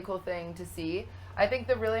and a really cool thing to see. I think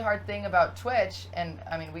the really hard thing about Twitch, and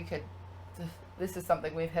I mean this is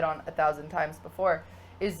something we've hit on 1,000 times before,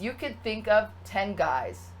 is you could think of 10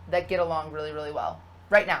 guys that get along really, really well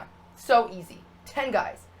right now. So easy. 10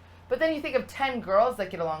 guys. But then you think of 10 girls that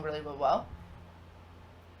get along really, really well,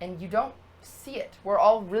 and you don't see it. We're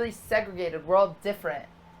all really segregated. We're all different.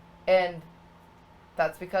 And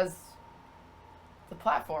that's because the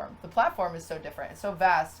platform is so different. It's so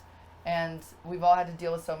vast, and we've all had to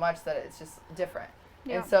deal with so much that it's just different.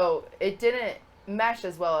 Yeah. And so it didn't mesh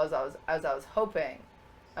as well as I was hoping.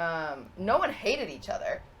 No one hated each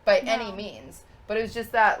other by any means, but it was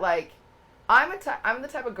just that like I'm the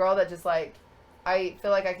type of girl that just like I feel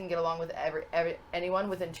like I can get along with anyone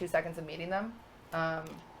within 2 seconds of meeting them.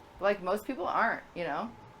 Like most people aren't, you know.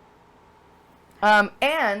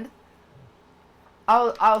 And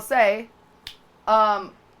I'll say,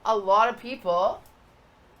 a lot of people.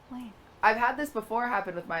 Lame. I've had this before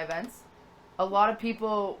happen with my events. A lot of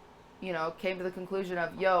people, came to the conclusion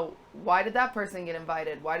of, yo, why did that person get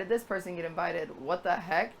invited? Why did this person get invited? What the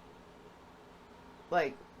heck?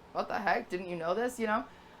 Like, what the heck? Didn't you know this? And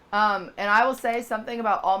I will say something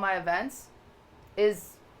about all my events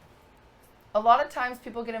is a lot of times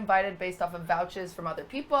people get invited based off of vouchers from other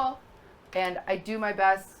people. And I do my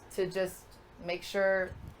best to just make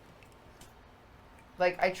sure,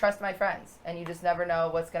 I trust my friends. And you just never know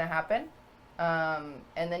what's going to happen.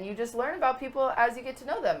 And then you just learn about people as you get to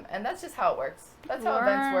know them. And that's just how it works. That's how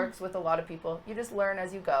events works with a lot of people. You just learn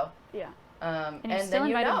as you go. Yeah. And you still then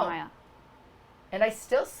you invited know. Maya. And I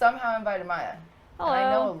still somehow invited Maya. Hello. And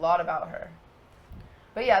I know a lot about her.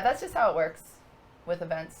 But yeah, that's just how it works with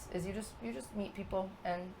events. Is you just meet people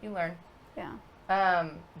and you learn. Yeah.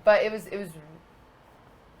 But it was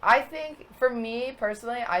I think for me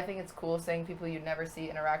personally, I think it's cool seeing people you'd never see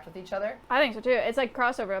interact with each other. I think so too. It's like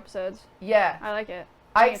crossover episodes. Yeah. I like it.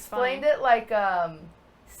 I think it's explained funny. it like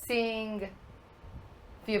seeing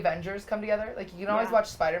the Avengers come together. Like, you can always Yeah. watch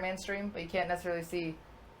Spider-Man stream, but you can't necessarily see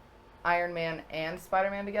Iron Man and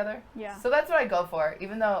Spider-Man together. Yeah. So that's what I go for,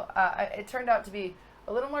 even though it turned out to be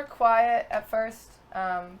a little more quiet at first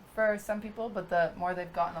for some people, but the more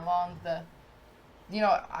they've gotten along, the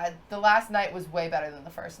last night was way better than the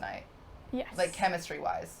first night, Yes. like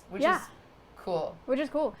chemistry-wise, which Yeah. is cool. Which is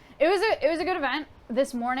cool. It was a good event.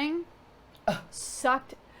 This morning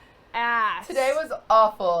sucked ass. Today was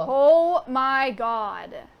awful. Oh my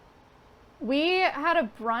god. We had a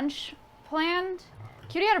brunch planned.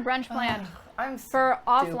 Cutie had a brunch planned I'm for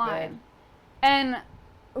stupid. offline. And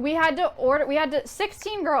we had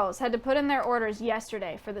 16 girls had to put in their orders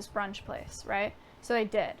yesterday for this brunch place, right? So they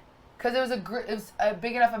did. Because it was a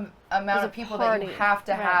big enough amount a of people that you party, have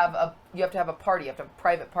to right. have a party. You have to have a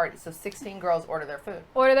private party. So 16 girls order their food.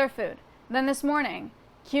 Order their food. Then this morning,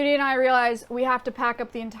 Cutie and I realized we have to pack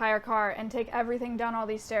up the entire car and take everything down all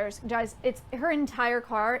these stairs. Guys, her entire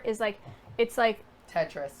car is like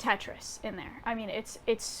Tetris in there. I mean, it's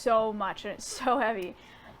so much and it's so heavy.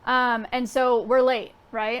 And so we're late,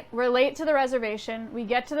 right? We're late to the reservation. We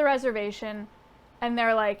get to the reservation and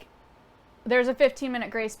they're like, there's a 15-minute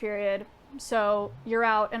grace period. So you're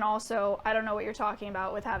out. And also, I don't know what you're talking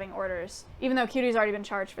about with having orders, even though Cutie's already been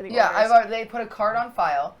charged for the orders. Yeah, they put a card on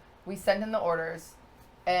file. We send in the orders,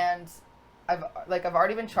 and I've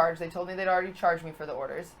already been charged. They told me they'd already charged me for the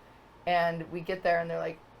orders, and we get there and they're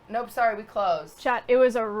like, nope, sorry, we closed. Chat, it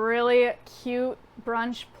was a really cute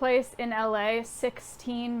brunch place in LA.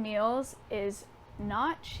 16 meals is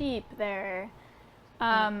not cheap there.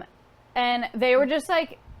 And they were just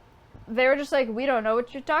like, we don't know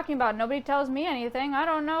what you're talking about. Nobody tells me anything. I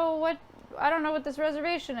don't know what this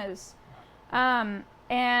reservation is.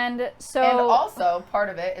 And so. And also, part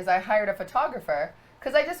of it is I hired a photographer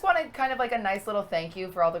because I just wanted kind of like a nice little thank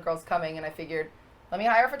you for all the girls coming, and I figured, let me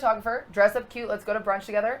hire a photographer, dress up cute, let's go to brunch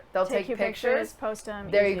together. They'll take cute pictures, post them.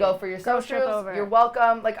 There easy. you go for your Girl trip socials. over. You're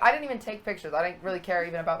welcome. Like, I didn't even take pictures. I didn't really care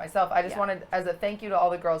even about myself. I just wanted, as a thank you to all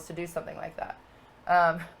the girls, to do something like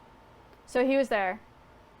that. So he was there.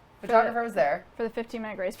 Photographer was there. For the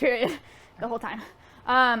 15-minute grace period the whole time.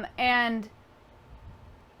 And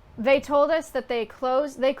they told us that they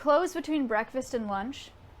closed between breakfast and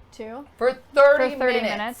lunch too. For 30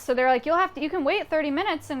 minutes. So they're like, you can wait 30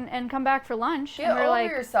 minutes and come back for lunch. Get and we're over like,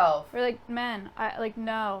 yourself. We're like, man,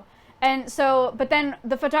 no. And so, but then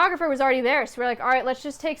the photographer was already there. So we're like, all right, let's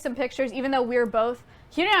just take some pictures, even though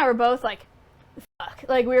Cutie and I were both like, fuck.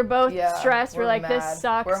 Like, we were both stressed. We're like, mad. this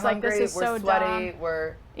sucks. We're hungry, like, this is so sweaty,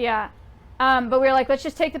 dumb. Yeah. But we were like, let's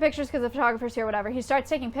just take the pictures because the photographer's here, whatever. He starts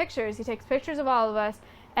taking pictures. He takes pictures of all of us.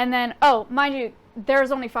 And then, mind you,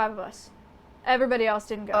 there's only 5 of us. Everybody else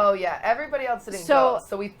didn't go. Oh, yeah. Everybody else didn't go.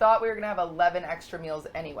 So we thought we were going to have 11 extra meals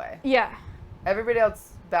anyway. Yeah. Everybody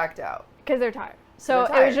else backed out. Because they're tired. So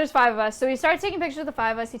it was just 5 of us. So we started taking pictures of the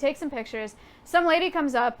 5 of us. He takes some pictures. Some lady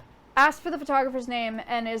comes up, asks for the photographer's name,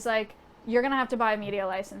 and is like, you're going to have to buy a media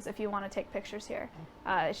license if you want to take pictures here.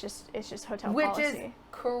 It's just hotel policy. Which is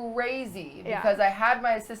crazy Yeah. because I had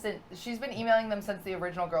my assistant, she's been emailing them since the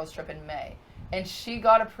original girls trip in May. And she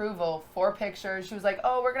got approval for pictures. She was like,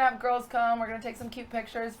 oh, we're going to have girls come. We're going to take some cute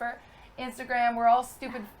pictures for Instagram. We're all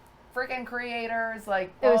stupid freaking creators.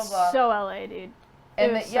 Like, blah, It was blah. so LA, dude.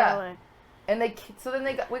 And it was so LA. And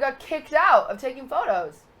we got kicked out of taking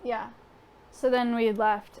photos. Yeah. So then we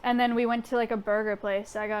left. And then we went to like a burger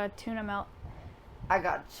place. I got a tuna melt. I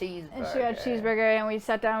got cheeseburger. And she got cheeseburger, and we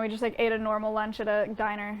sat down. We just like ate a normal lunch at a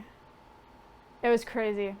diner. It was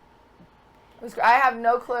crazy. I have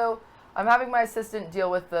no clue. I'm having my assistant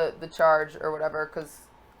deal with the charge or whatever, because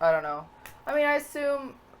I don't know. I mean, I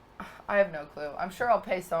assume, I have no clue. I'm sure I'll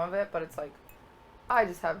pay some of it, but it's like, I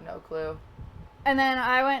just have no clue. And then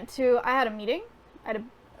I had a meeting. I had a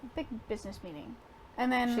big business meeting.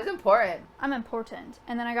 And then She's important. I'm important.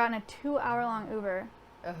 And then I got in a 2-hour-long Uber,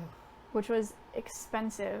 Ugh. which was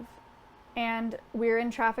expensive. And we were in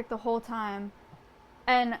traffic the whole time.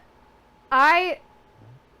 And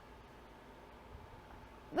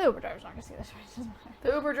the Uber driver's not gonna see this. It doesn't matter.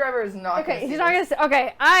 The Uber driver is not Okay, gonna he's see not this. gonna say.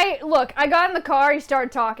 Okay, I got in the car. He started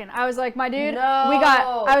talking. I was like, my dude, No.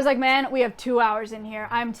 I was like, man, we have 2 hours in here.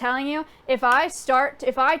 I'm telling you, if I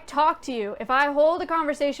talk to you, if I hold a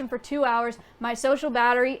conversation for 2 hours, my social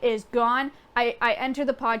battery is gone. I enter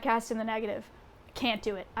the podcast in the negative. I can't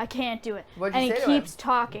do it. What'd And you he say to keeps him?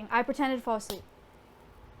 talking. I pretended to fall asleep.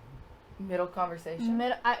 Middle conversation.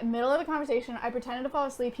 Middle of the conversation, I pretended to fall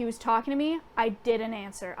asleep. He was talking to me. I didn't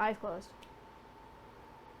answer. Eyes closed.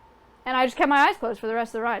 And I just kept my eyes closed for the rest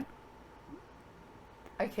of the ride.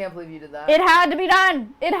 I can't believe you did that. It had to be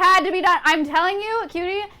done. I'm telling you,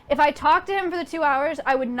 Cutie, if I talked to him for the 2 hours,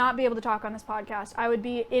 I would not be able to talk on this podcast. I would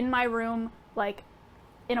be in my room, like,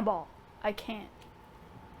 in a ball. I can't.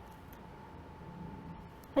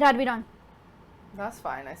 It had to be done. That's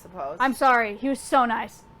fine, I suppose. I'm sorry. He was so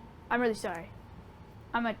nice. I'm really sorry.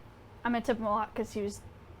 I'm gonna tip him a lot because he was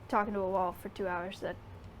talking to a wall for 2 hours.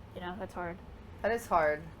 That's hard. That is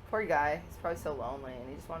hard. Poor guy. He's probably so lonely and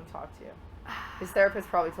he just wanted to talk to you. His therapist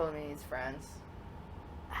probably told him he needs friends.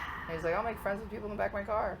 And he's like, I'll make friends with people in the back of my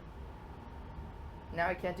car. Now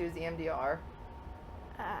I can't do his EMDR.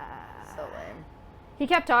 So lame. He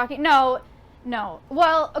kept talking. No.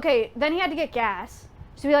 Well, okay. Then he had to get gas.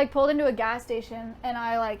 So we pulled into a gas station, and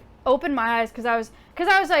I opened my eyes because I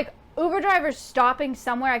was like, Uber driver's stopping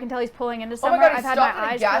somewhere. I can tell he's pulling into Oh somewhere. my god, he I've had stopped my at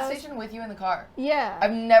a eyes gas closed. station with you in the car. Yeah.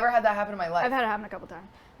 I've never had that happen in my life. I've had it happen a couple times.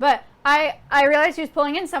 But I realized he was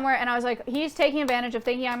pulling in somewhere, and I was like, he's taking advantage of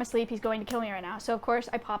thinking I'm asleep. He's going to kill me right now. So, of course,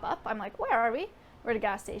 I pop up. I'm like, where are we? We're at a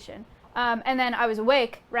gas station. And then I was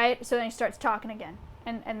awake, right? So then he starts talking again.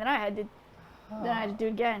 And then I had to do it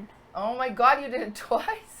again. Oh my god, you did it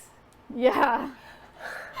twice? Yeah.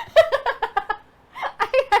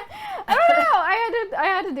 I don't know. I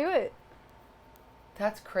had to do it.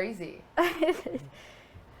 That's crazy.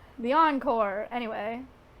 The encore. Anyway.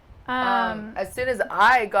 As soon as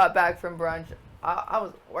I got back from brunch, I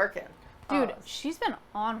was working. Dude, she's been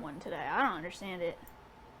on one today. I don't understand it.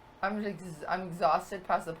 I'm exhausted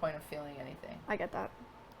past the point of feeling anything. I get that.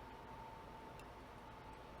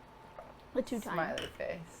 The two times. Smiley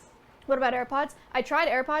face. What about AirPods? I tried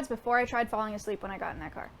AirPods before I tried falling asleep when I got in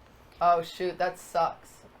that car. Oh shoot, that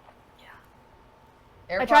sucks.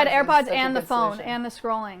 I tried is AirPods such a and the good phone solution. and the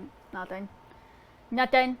scrolling.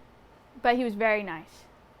 Nothing. But he was very nice.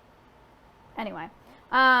 Anyway.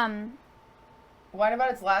 What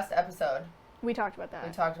about its last episode? We talked about that.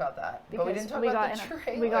 We talked about that. But we because didn't talk about the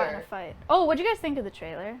trailer. We got in a fight. Oh, what'd you guys think of the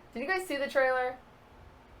trailer? Did you guys see the trailer?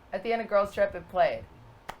 At the end of Girls Trip, it played.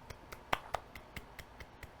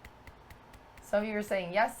 Some of you were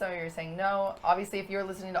saying yes, some of you were saying no. Obviously, if you're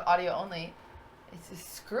listening to audio only, it's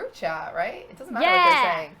just screw chat, right? It doesn't matter what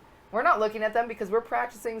they're saying. We're not looking at them because we're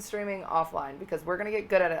practicing streaming offline because we're going to get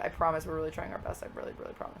good at it. I promise. We're really trying our best. I really,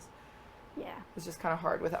 really promise. Yeah. It's just kind of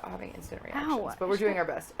hard without having instant reactions. Ow, but we're doing our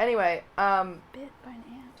best. Anyway, Bit by an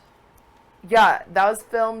ant. yeah, that was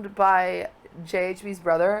filmed by JHB's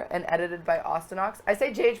brother and edited by Austinox. I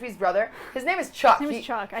say JHB's brother. His name is Chuck. His name is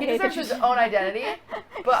Chuck. I He hate deserves that his you own said identity. that.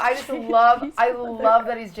 But I just love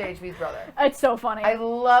that he's JHB's brother. It's so funny. I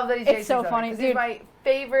love that he's It's JHB's so brother. funny, 'Cause dude. He's my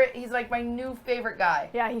favorite. He's like my new favorite guy.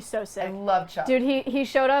 Yeah, he's so sick. I love Chuck. Dude, he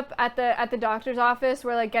showed up at the doctor's office.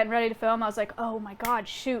 We're getting ready to film. I was like, oh my god,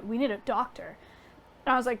 shoot, we need a doctor.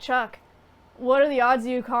 And I was like, Chuck, what are the odds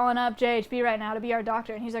of you calling up JHB right now to be our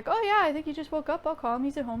doctor? And he's like, oh yeah, I think he just woke up. I'll call him.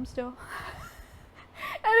 He's at home still.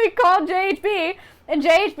 And he called JHB, and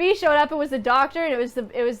JHB showed up. It was the doctor, and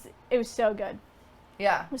it was so good.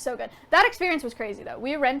 Yeah. It was so good. That experience was crazy though.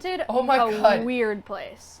 We rented Oh my a God. weird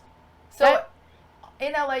place. So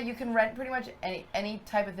in LA, you can rent pretty much any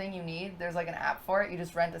type of thing you need. There's an app for it. You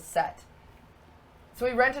just rent a set. So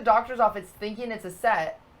we rent a doctor's office thinking it's a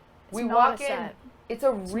set. We not walk a in. set. It's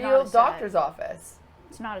a not real a set. doctor's office.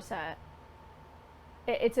 It's not a set.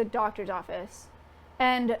 It's a doctor's office,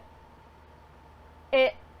 and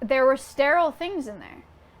there were sterile things in there,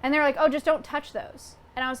 and they're like, "Oh, just don't touch those."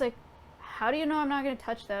 And I was like, "How do you know I'm not going to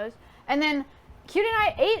touch those?" And then Cute and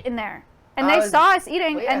I ate in there, and they saw us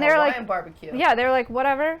eating, Well, yeah, and they're Hawaiian like, barbecue. "Yeah," they're like,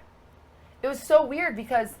 "Whatever." It was so weird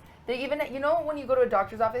because they even, when you go to a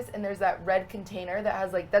doctor's office and there's that red container that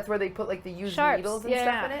has that's where they put the used Sharps. needles and Yeah,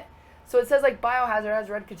 stuff yeah. in it. So it says like Biohazard has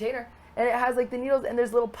a red container, and it has like the needles, and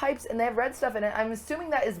there's little pipes, and they have red stuff in it. I'm assuming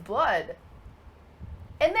that is blood.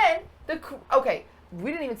 And then okay,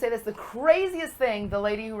 we didn't even say this. The craziest thing the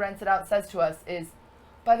lady who rents it out says to us is,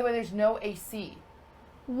 by the way, there's no AC.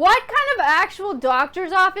 What kind of actual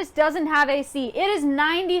doctor's office doesn't have AC? It is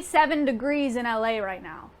 97 degrees in LA right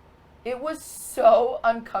now. It was so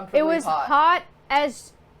uncomfortably It was hot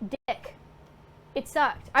as dick. It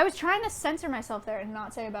sucked. I was trying to censor myself there and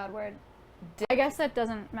not say a bad word. Dick I guess that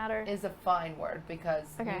doesn't matter. is a fine word because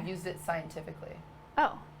Okay. you used it scientifically.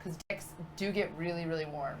 Oh. Because dicks do get really, really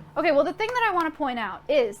warm. Okay, well, the thing that I want to point out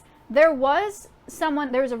is there was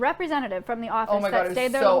a representative from the office Oh my God, that it was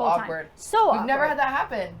stayed there so the whole awkward. time. So awkward. We've never had that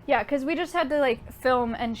happen. Yeah, because we just had to like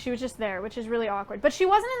film and she was just there, which is really awkward. But she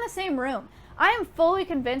wasn't in the same room. I am fully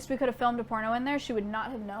convinced we could have filmed a porno in there. She would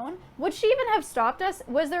not have known. Would she even have stopped us?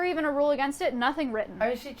 Was there even a rule against it? Nothing written. I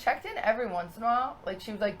mean, she checked in every once in a while. Like,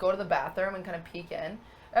 she would, like, go to the bathroom and kind of peek in.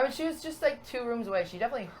 I mean, she was just, like, 2 rooms away. She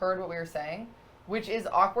definitely heard what we were saying, which is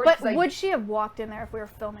awkward. But 'cause would she have walked in there if we were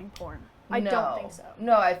filming porn? I don't think so.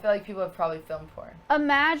 No, I feel like people have probably filmed porn.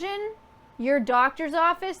 Imagine your doctor's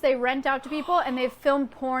office, they rent out to people, and they've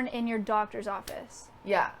filmed porn in your doctor's office.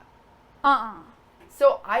 Yeah. Uh-uh.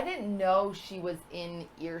 So I didn't know she was in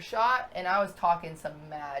earshot, and I was talking some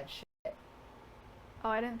mad shit. Oh,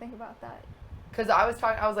 I didn't think about that. Because I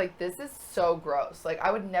was like, this is so gross. Like, I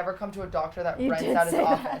would never come to a doctor that You rents did out his say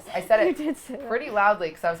office. that. I said You it did say that. pretty loudly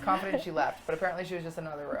because I was confident she left, but apparently she was just in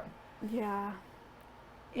another room. Yeah.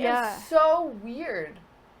 It Yeah. was so weird.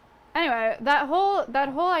 Anyway, that whole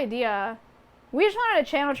idea, we just wanted a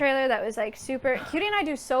channel trailer that was like super. Cutie and I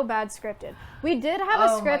do so bad scripted. We did have a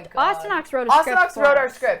Oh my script. God. Austin Ox wrote a script. Austin Ox for wrote our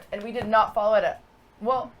us. script, and we did not follow it up.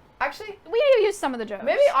 Well, actually, We used some of the jokes.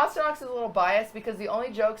 maybe Austin Ox is a little biased because the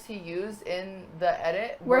only jokes he used in the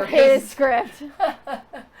edit were his script.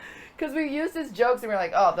 Because we used his jokes and we were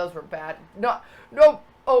like, oh, those were bad.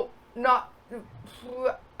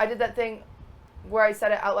 I did that thing where I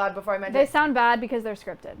said it out loud before I meant They it. sound bad because they're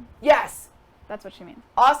scripted. Yes! That's what she means.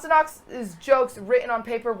 Austin Ox's jokes written on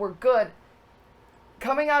paper were good.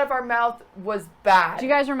 Coming out of our mouth was bad. Do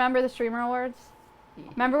you guys remember the Streamer Awards?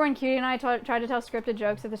 Remember when Cutie and I tried to tell scripted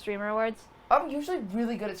jokes at the Streamer Awards? I'm usually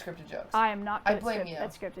really good at scripted jokes. I am not I good blame you. at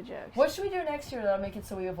scripted jokes. What should we do next year that'll make it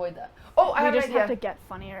so we avoid that? Oh, I have we an just idea. have to get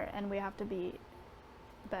funnier and we have to be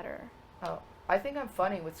better. Oh, I think I'm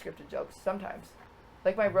funny with scripted jokes sometimes.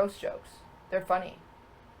 Like my roast jokes. They're funny.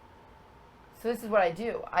 So this is what I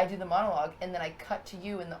do. I do the monologue and then I cut to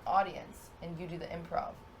you in the audience and you do the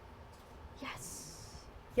improv. Yes.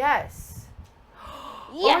 Yes.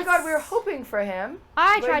 Yes. Oh my God, we were hoping for him.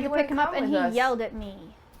 I but tried he to wouldn't pick him up come and he with us. yelled at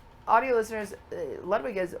me. Audio listeners,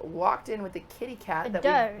 Ludwig has walked in with the kitty cat A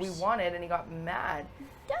that we dose. wanted and he got mad.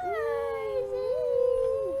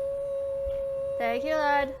 Thank you,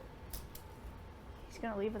 Lud. He's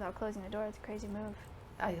gonna leave without closing the door. It's a crazy move.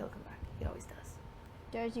 Ah, he'll come back. He always does.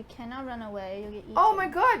 Doors, you cannot run away. You'll get eaten. Oh my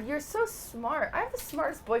God, you're so smart. I have the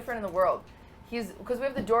smartest boyfriend in the world. Because we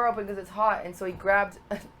have the door open because it's hot, and so he grabbed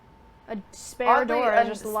A spare door a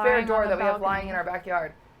just spare lying door on the that we have balcony. lying in our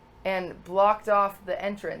backyard, and blocked off the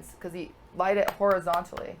entrance because he light it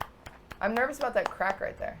horizontally. I'm nervous about that crack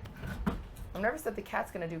right there. I'm nervous that the cat's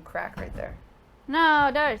gonna do crack right there.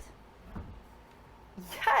 No, doors.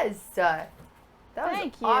 Yes, that was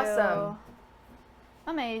Thank you. awesome.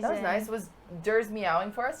 Amazing. That was nice. Was Durs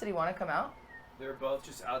meowing for us? Did he want to come out? They're both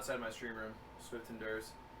just outside my stream room, Swift and Durs,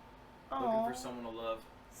 Oh, looking for someone to love.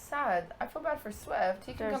 sad. I feel bad for Swift.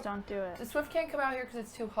 He can Doors, come. don't do it. The Swift can't come out here because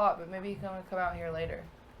it's too hot, but maybe he can come out here later.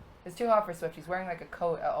 It's too hot for Swift. He's wearing like a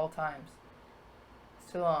coat at all times.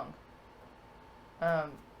 It's too long. What are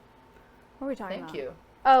we talking Thank about? you.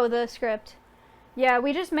 Oh, the script. Yeah,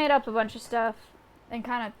 we just made up a bunch of stuff and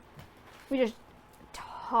we just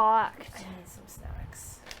talked. I need some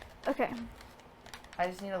snacks. Okay. I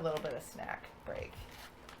just need a little bit of snack break.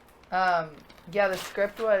 Yeah, the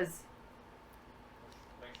script was.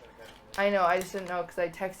 I know. I just didn't know because I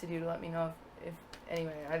texted you to let me know if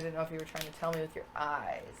anyway. I didn't know if you were trying to tell me with your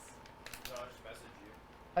eyes. No, I just messaged you.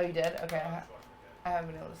 Oh, you did? Okay. I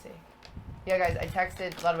haven't been able to see. Yeah, guys, I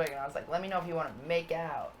texted Ludwig and I was like, let me know if you want to make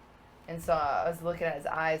out. And so I was looking at his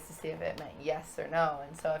eyes to see if it meant yes or no.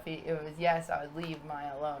 And so if it was yes, I would leave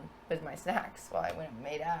Maya alone with my snacks while I went and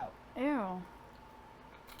made out. Ew.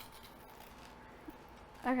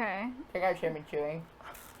 Okay. You guys hear me chewing?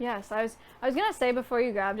 Yes, I was gonna say before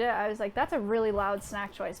you grabbed it, I was like, that's a really loud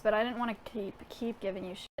snack choice, but I didn't want to keep giving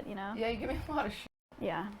you shit, you know? Yeah, you give me a lot of shit.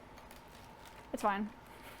 Yeah. It's fine.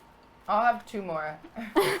 I'll have 2 more.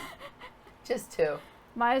 Just 2.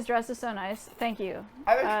 Maya's dress is so nice. Thank you.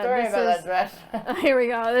 I have a story this about is- that dress. Here we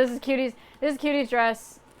go. This is Cutie's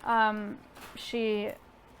dress.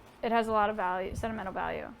 It has a lot of value, sentimental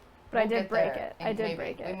value. But I We'll did get break there, it. and I did maybe.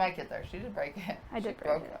 break it. We might get there. She did break it. I did She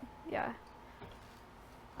break broke it. Yeah.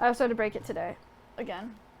 I also had to break it today.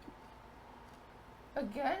 Again.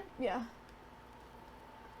 Again? Yeah.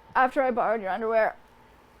 After I borrowed your underwear,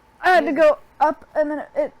 I had to go up and then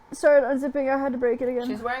it started unzipping. I had to break it again.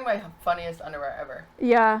 She's wearing my funniest underwear ever.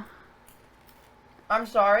 Yeah. I'm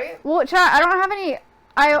sorry. Well, chat, I don't have any.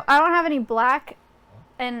 I don't have any black,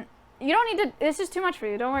 and you don't need to. This is too much for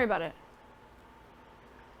you. Don't worry about it.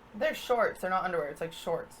 They're shorts. They're not underwear. It's like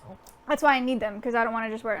shorts. That's why I need them, because I don't want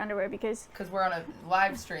to just wear underwear because Because we're on a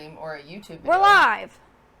live stream or a YouTube video. we're live.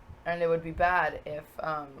 And it would be bad if,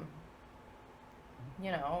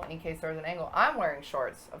 in case there was an angle. I'm wearing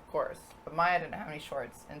shorts, of course. But Maya didn't have any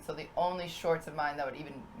shorts. And so the only shorts of mine that would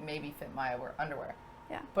even maybe fit Maya were underwear.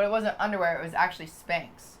 Yeah. But it wasn't underwear. It was actually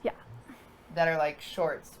Spanx. Yeah. That are like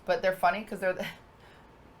shorts. But they're funny because they're...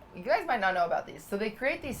 You guys might not know about these. So they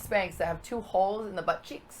create these Spanx that have 2 holes in the butt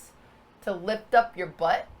cheeks to lift up your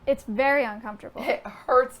butt. It's very uncomfortable. It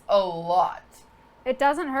hurts a lot. It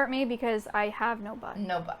doesn't hurt me because I have no butt.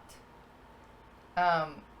 No butt.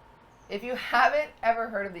 If you haven't ever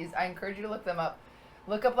heard of these, I encourage you to look them up.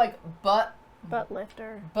 Look up like butt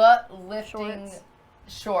Lifter. lifting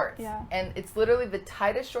shorts. Yeah. And it's literally the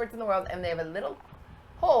tightest shorts in the world, and they have a little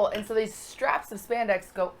hole, and so these straps of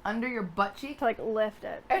spandex go under your butt cheek, To like lift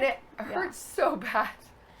it. and it hurts so bad.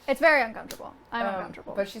 It's very uncomfortable. I'm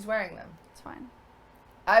uncomfortable. But she's wearing them. It's fine.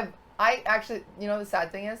 I actually, the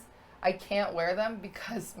sad thing is, I can't wear them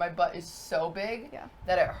because my butt is so big Yeah.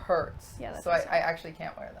 that it hurts. Yeah, that's so I sad. actually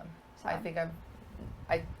can't wear them. I Sad. think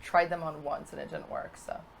I tried them on once and it didn't work.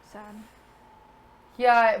 So Sad.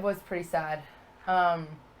 yeah, it was pretty sad.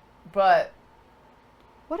 But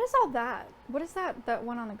What is all that? What is that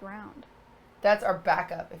one on the ground? that's our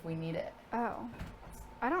backup if we need it. Oh.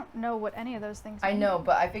 I don't know what any of those things I mean. know,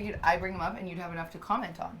 but I figured I'd bring them up and you'd have enough to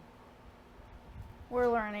comment on. We're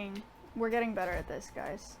learning. We're getting better at this,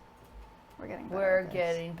 guys. We're getting better We're at this.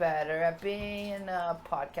 getting better at being a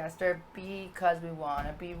podcaster because we want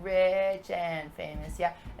to be rich and famous,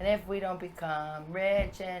 yeah. And if we don't become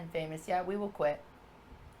rich and famous, yeah, we will quit.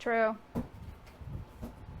 True.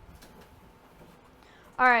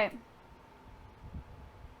 All right.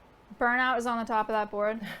 Burnout is on the top of that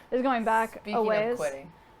board. It's going back Speaking a ways. of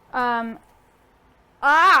quitting.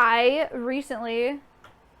 I recently,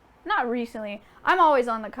 not recently, I'm always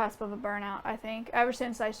on the cusp of a burnout, I think, ever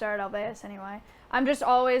since I started Alveus anyway. I'm just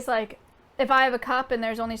always like, if I have a cup and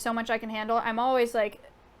there's only so much I can handle, I'm always like,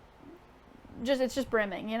 it's just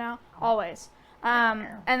brimming, you know, always.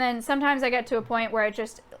 And then sometimes I get to a point where it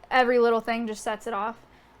just, every little thing just sets it off.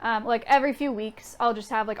 Like every few weeks, I'll just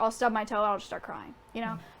have I'll stub my toe, I'll just start crying, you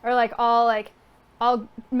know, or I'll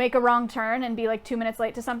make a wrong turn and be 2 minutes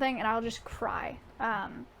late to something and I'll just cry.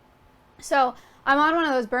 So I'm on one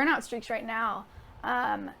of those burnout streaks right now.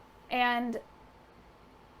 And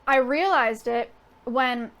I realized it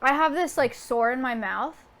when I have this sore in my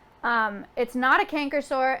mouth. It's not a canker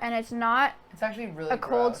sore and it's not It's actually really a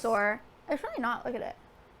cold gross. sore. It's really not. Look at it.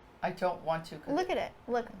 I don't want to. Look at it.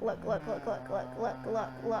 Look.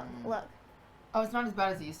 Oh, it's not as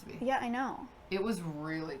bad as it used to be. Yeah, I know. It was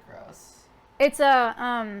really gross. It's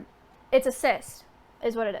a cyst,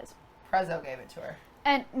 is what it is. Prezzo gave it to her.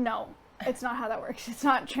 And no, it's not how that works. It's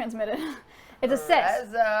not transmitted. It's a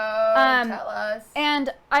cyst. Prezzo, tell us.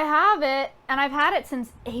 And I have it, and I've had it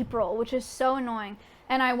since April, which is so annoying.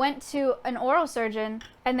 And I went to an oral surgeon,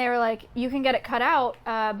 and they were like, "You can get it cut out,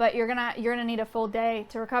 but you're gonna need a full day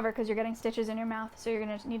to recover because you're getting stitches in your mouth, so you're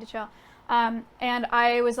gonna need to chill." And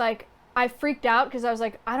I was like, I freaked out because I was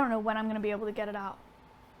like, I don't know when I'm gonna be able to get it out.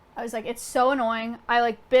 I was like, it's so annoying.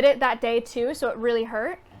 I bit it that day too, so it really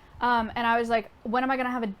hurt. And I was like, when am I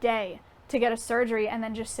gonna have a day to get a surgery and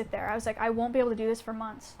then just sit there? I was like, I won't be able to do this for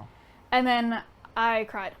months. And then I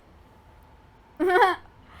cried.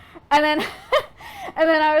 and then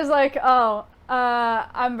I was like, oh,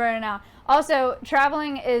 I'm burning out. Also,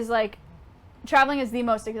 traveling is the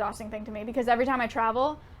most exhausting thing to me because every time I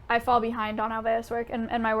travel, I fall behind on Alveus work and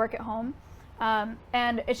my work at home.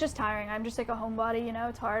 And it's just tiring. I'm just a homebody, you know,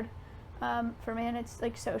 it's hard for me, and it's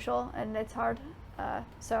social and it's hard.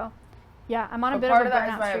 So yeah, I'm on a But bit part of a of that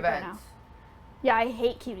is burnout my streak right event. now. Yeah, I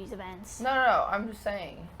hate Cuties events. No. I'm just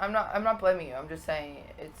saying. I'm not blaming you. I'm just saying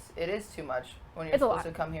it is too much when you're It's a supposed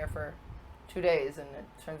lot. to come here for 2 days and it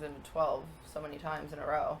turns into 12 so many times in a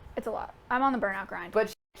row. It's a lot. I'm on the burnout grind.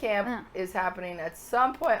 But camp is happening at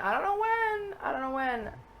some point. I don't know when.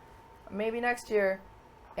 Maybe next year.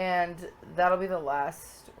 And that'll be the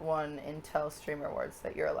last one until Streamer Awards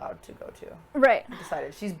that you're allowed to go to. Right. I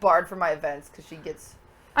decided. She's barred from my events because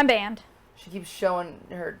I'm banned. she keeps showing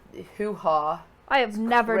her hoo-ha. I have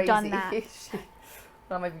never done Crazy. that.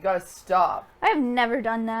 I'm like, you gotta stop. I have never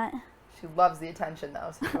done that. She loves the attention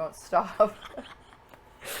though, so she won't stop.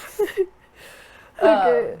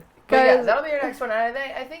 Okay. But yeah, Guys- that'll be your next one, and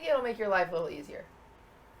I think it'll make your life a little easier.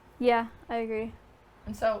 Yeah, I agree.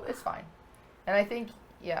 And so it's fine. And I think,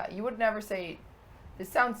 yeah, you would never say, this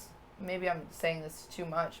sounds, maybe I'm saying this too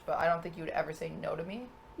much, but I don't think you would ever say no to me.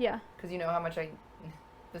 Yeah. Because you know how much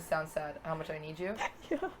this sounds sad, how much I need you.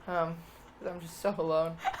 Yeah. 'Cause I'm just so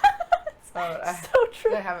alone. I So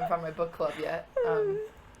true. haven't found my book club yet.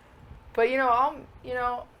 But I'll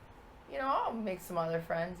make some other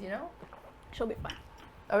friends, She'll be fine.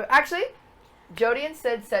 Oh, actually, Jody and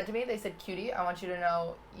Sid said to me, they said, Cutie, I want you to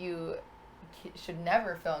know you should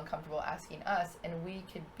never feel uncomfortable asking us, and we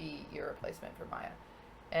could be your replacement for Maya.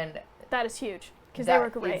 And That is huge because they were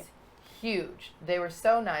great. is huge. They were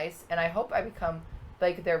so nice, and I hope I become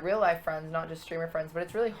like their real life friends, not just streamer friends. But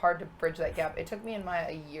it's really hard to bridge that gap. It took me and Maya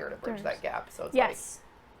a year to bridge that gap, so it's Yes.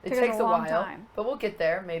 it Took us takes a a long while, time. but we'll get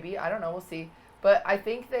there. Maybe, I don't know. We'll see. But I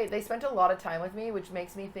think they spent a lot of time with me, which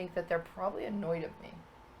makes me think that they're probably annoyed of me.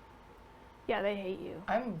 Yeah, they hate you.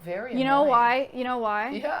 I'm very. You know annoying. why? You know why?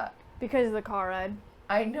 Yeah, Because of the car ride.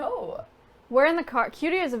 I know. We're in the car.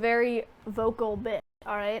 Cutie is a very vocal bitch.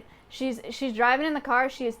 All right. She's driving in the car.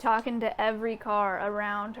 She is talking to every car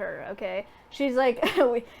around her. Okay. She's like,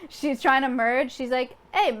 she's trying to merge. She's like,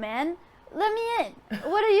 hey man, let me in.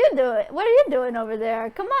 What are you doing? What are you doing over there?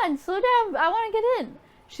 Come on, slow down. I want to get in.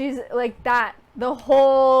 She's like that the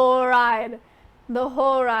whole ride.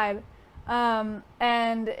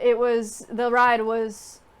 And the ride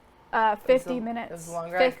was 50 minutes. It was a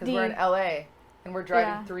long ride because we're in 50. LA and we're driving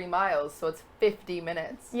Yeah. 3 miles, so it's 50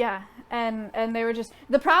 minutes. Yeah, and they were just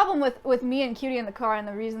the problem with me and Cutie in the car, and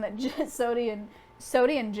the reason that Sodi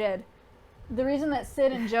and Jid, the reason that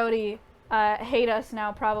Sid and Jody hate us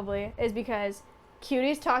now probably is because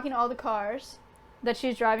Cutie's talking to all the cars that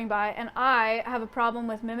she's driving by, and I have a problem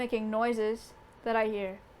with mimicking noises that I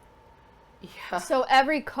hear. Yeah. So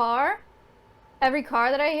every car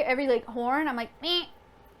that I hear, every like horn, I'm like, meh,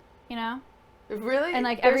 Really? and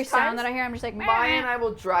like There's every sound times that I hear, I'm just like, meh, Maya meh. and I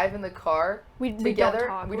will drive in the car we together. don't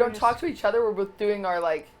talk. We We're don't talk just to each other. We're both doing our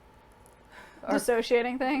like. Our,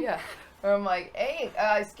 dissociating thing. yeah. Or I'm like, hey,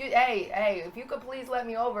 if you could please let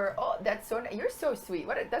me over. Oh, that's so. You're so sweet.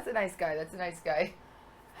 That's a nice guy. That's a nice guy.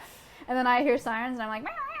 And then I hear sirens, and I'm like,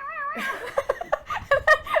 meow, meow, meow.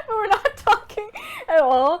 We're not talking at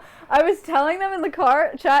all. I was telling them in the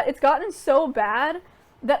car chat, it's gotten so bad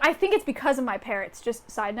that I think it's because of my parrots. Just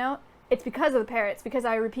side note, it's because of the parrots, because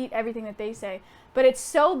I repeat everything that they say. But it's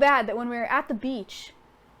so bad that when we were at the beach,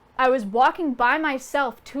 I was walking by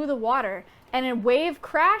myself to the water, and a wave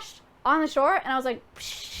crashed on the shore, and I was like,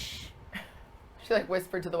 psh. She like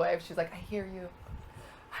whispered to the wave. She's like, I hear you.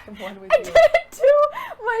 I'm one with I you. did it to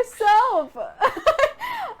myself.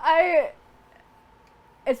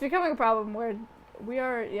 It's becoming a problem where we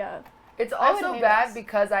are, yeah. It's I would also hate bad us.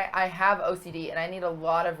 because I have OCD and I need a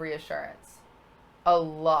lot of reassurance. A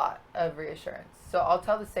lot of reassurance. So I'll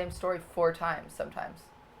tell the same story 4 times sometimes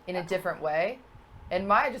in a different way. And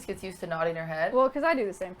Maya just gets used to nodding her head. Well, because I do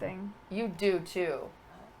the same thing. You do too.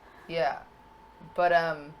 Yeah. But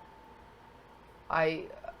I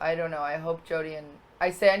don't know. I hope Jody and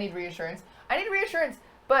I say I need reassurance. I need reassurance,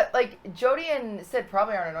 but like Jody and Sid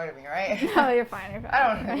probably aren't annoyed at me, right? No, you're fine. You're fine.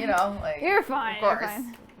 I don't, like You're fine. Of course, You're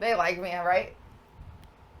fine. they like me, right?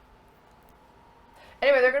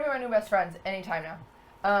 Anyway, they're gonna be my new best friends anytime now.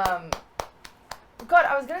 God,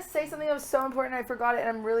 I was gonna say something that was so important, and I forgot it, and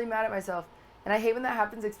I'm really mad at myself. And I hate when that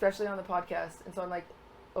happens, especially on the podcast. And so I'm like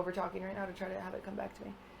over talking right now to try to have it come back to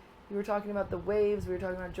me. We were talking about the waves. We were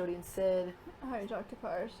talking about Jody and Sid. How you talk to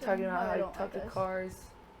cars. Talking about how I you don't talk like to us. cars.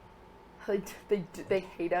 They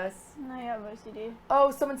hate us. I have OCD.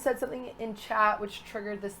 Oh, someone said something in chat which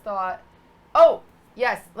triggered this thought. Oh,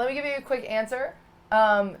 yes. Let me give you a quick answer.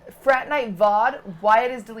 Frat Night VOD, why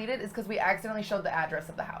it is deleted is because we accidentally showed the address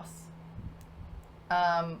of the house.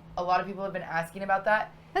 A lot of people have been asking about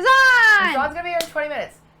that. Hassan! Hassan's going to be here in 20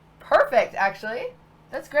 minutes. Perfect, actually.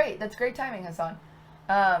 That's great. That's great timing, Hassan.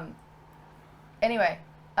 Anyway,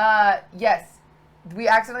 yes. We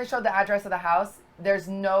accidentally showed the address of the house. There's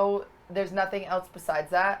nothing else besides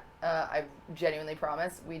that. I genuinely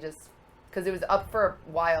promise. We just, because it was up for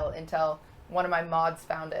a while until one of my mods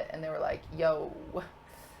found it and they were like, yo,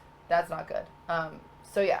 that's not good.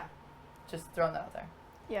 So yeah, just throwing that out there.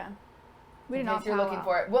 Yeah. We In did not case you're pow looking out.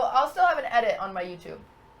 for it. Well, I'll still have an edit on my YouTube.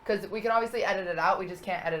 Because we can obviously edit it out. We just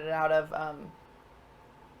can't edit it out of,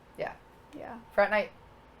 yeah. Yeah. Frat night.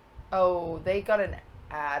 Oh, they got an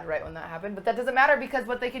ad right when that happened. But that doesn't matter because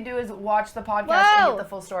what they can do is watch the podcast and Whoa. get the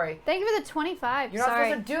full story. Thank you for the 25. You're not sorry.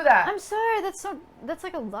 supposed to do that. I'm sorry. That's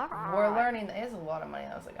like a lot. We're learning. It is a lot of money.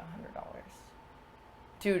 That was like $100.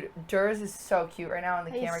 Dude, Durs is so cute right now, and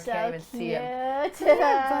the camera can't even see him. Come here,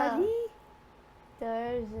 buddy.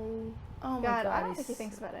 Dursey. Oh my God, god. I don't he's think he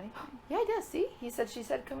thinks about anything. Yeah, he does. See, she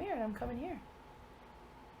said, "Come here," and I'm coming here.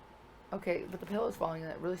 Okay, but the pillow's falling,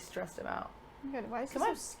 and it really stressed him out. Oh my God, why is he Come so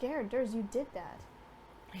on. scared? Durs, you did that.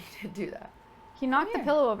 He did do that. He knocked the here.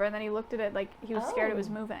 pillow over, and then he looked at it like he was scared it was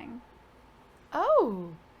Oh. moving.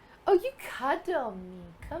 Oh, you cuddle me.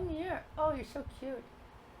 Come here. Oh, you're so cute.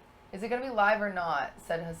 Is it gonna be live or not?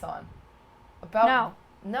 Said Hassan.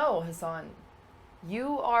 No, Hassan.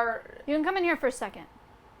 You You can come in here for a second.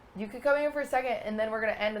 You could come in here for a second, and then we're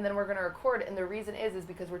gonna end, and then we're gonna record. And the reason is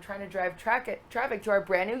because we're trying to drive traffic to our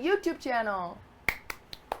brand new YouTube channel.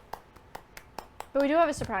 But we do have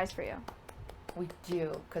a surprise for you. We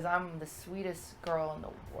do, because I'm the sweetest girl in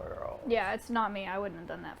the world. Yeah, it's not me. I wouldn't have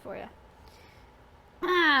done that for you.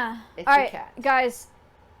 It's All your right, cat. guys.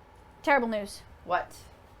 Terrible news. What?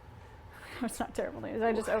 It's not terrible news.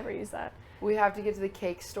 I just overused that. We have to get to the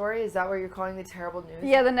cake story? Is that what you're calling the terrible news?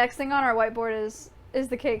 Yeah, the next thing on our whiteboard is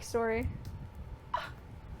the cake story.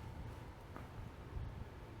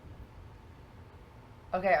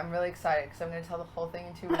 Okay, I'm really excited because I'm going to tell the whole thing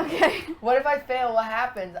in 2 minutes. Okay. What if I fail? What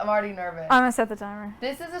happens? I'm already nervous. I'm gonna set the timer.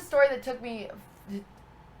 This is a story that took me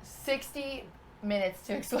 60 minutes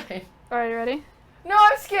to explain. All right, you ready? No,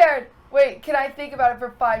 I'm scared. Wait, can I think about it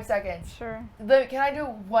for 5 seconds? Sure. Can I do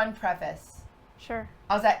one preface? Sure.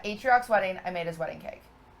 I was at Atriarch's wedding. I made his wedding cake.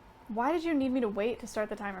 Why did you need me to wait to start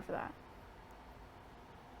the timer for that?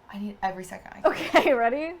 I need every second. I can. Okay,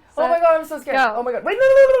 ready? Oh my Set. god, I'm so scared. Go. Oh my god. Wait,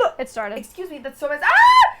 no. It started. Excuse me, that's so much.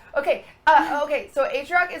 Ah! Okay, so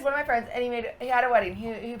Atriarch is one of my friends, and he had a wedding.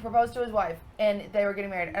 He proposed to his wife, and they were getting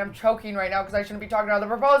married. And I'm choking right now because I shouldn't be talking about the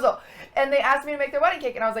proposal. And they asked me to make their wedding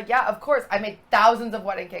cake, and I was like, yeah, of course. I made thousands of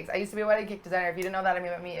wedding cakes. I used to be a wedding cake designer. If you didn't know that,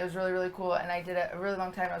 I mean, it was really, really cool, and I did it a really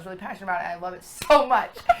long time. I was really passionate about it, and I love it so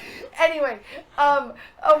much. Anyway, oh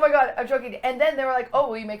my god, I'm joking. And then they were like, oh,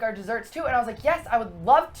 will you make our desserts too? And I was like, yes, I would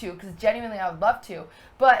love to, because genuinely I would love to.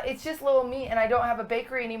 But it's just little me, and I don't have a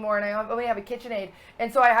bakery anymore, and I only have a KitchenAid.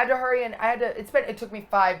 And so I had to hurry, and it took me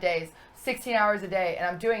 5 days, 16 hours a day, and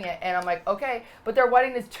I'm doing it. And I'm like, okay, but their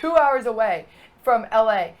wedding is 2 hours away from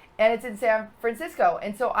LA, and it's in San Francisco.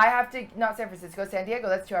 And so I have to, not San Francisco, San Diego,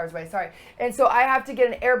 that's 2 hours away, sorry. And so I have to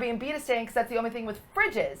get an Airbnb to stay in because that's the only thing with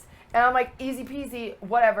fridges. And I'm like, easy peasy,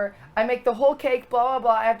 whatever. I make the whole cake, blah, blah,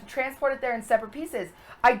 blah. I have to transport it there in separate pieces.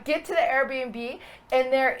 I get to the Airbnb,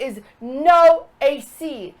 and there is no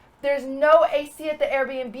AC. There's no AC at the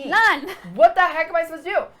Airbnb. None. What the heck am I supposed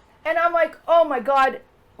to do? And I'm like, oh my god,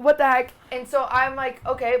 what the heck? And so I'm like,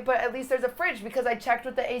 okay, but at least there's a fridge because I checked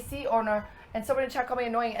with the AC owner, and somebody in chat called me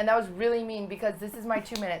annoying, and that was really mean because this is my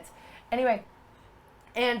 2 minutes. Anyway,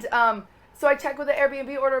 and so I checked with the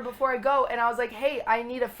Airbnb order before I go, and I was like, hey, I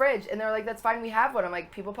need a fridge. And they're like, that's fine, we have one. I'm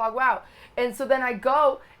like, people pog wow. And so then I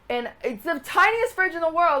go, and it's the tiniest fridge in the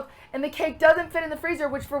world, and the cake doesn't fit in the freezer,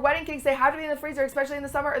 which for wedding cakes, they have to be in the freezer, especially in the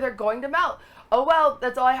summer, or they're going to melt. Oh well,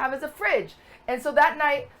 that's all I have is a fridge. And so that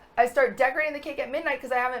night, I start decorating the cake at midnight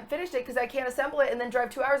because I haven't finished it because I can't assemble it and then drive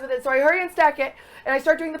 2 hours with it. So I hurry and stack it, and I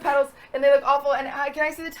start doing the petals, and they look awful. And can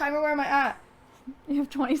I see the timer? Where am I at? You have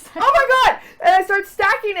 20 seconds. Oh my god! And I start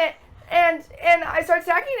stacking it, and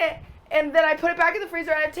and then I put it back in the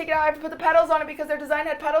freezer, and I have to take it out. I have to put the petals on it because their design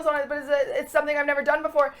had petals on it, but it's something I've never done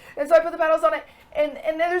before. And so I put the petals on it, and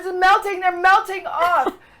then there's a melting. They're melting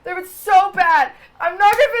off. They're so bad. I'm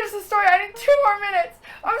not gonna finish the story. I need 2 more minutes.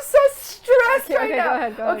 I'm so stressed right now. Go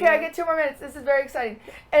ahead. Okay, I get 2 more minutes. This is very exciting.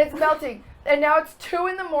 And it's melting. And now it's 2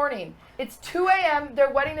 in the morning. It's 2 a.m. Their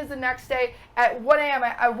wedding is the next day. At 1 a.m.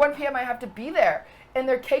 At 1 p.m. I have to be there. And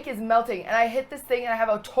their cake is melting. And I hit this thing and I have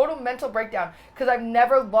a total mental breakdown because I've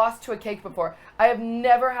never lost to a cake before. I have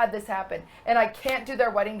never had this happen. And I can't do their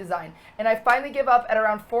wedding design. And I finally give up at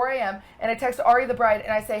around 4 a.m. And I text Ari the bride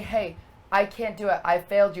and I say, hey, I can't do it. I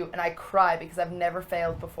failed you. And I cry because I've never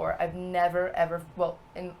failed before. I've never, ever, well,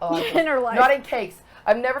 in a lot of In her life. Not in cakes.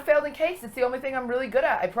 I've never failed in cakes. It's the only thing I'm really good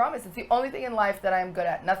at. I promise. It's the only thing in life that I am good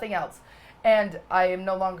at. Nothing else. And I am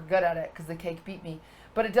no longer good at it because the cake beat me.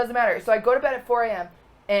 But it doesn't matter. So I go to bed at 4 a.m.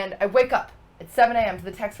 and I wake up at 7 a.m. to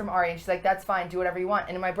the text from Ari. And she's like, that's fine. Do whatever you want.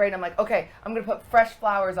 And in my brain, I'm like, okay, I'm going to put fresh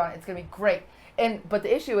flowers on it. It's going to be great. But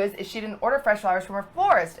the issue is she didn't order fresh flowers from her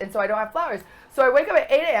florist. And so I don't have flowers. So I wake up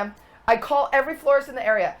at 8 a.m. I call every florist in the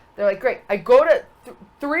area. They're like, great. I go to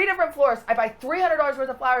 3 different florists. I buy $300 worth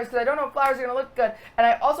of flowers because I don't know if flowers are going to look good. And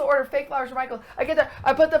I also order fake flowers for Michael. I get there.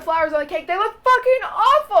 I put the flowers on the cake. They look fucking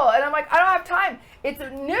awful. And I'm like, I don't have time. It's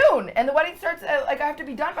noon. And the wedding starts at, like, I have to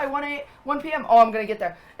be done by 1 p.m. Oh, I'm going to get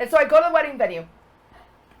there. And so I go to the wedding venue.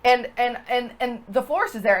 And the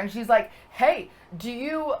florist is there. And she's like, hey, do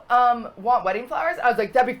you want wedding flowers? I was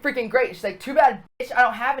like, that'd be freaking great. She's like, too bad, bitch, I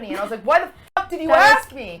don't have any. And I was like, why the fuck did you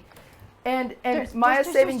ask me? And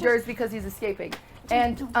Maya's saving Jers because he's escaping.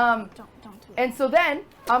 And Don't do and so then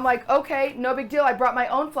I'm like, okay, no big deal. I brought my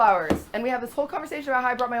own flowers. And we have this whole conversation about how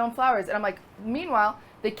I brought my own flowers. And I'm like, meanwhile,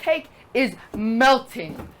 the cake is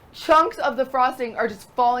melting. Chunks of the frosting are just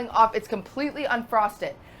falling off. It's completely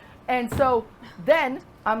unfrosted. And so then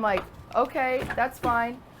I'm like, okay, that's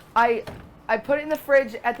fine. I put it in the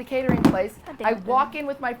fridge at the catering place. I walk in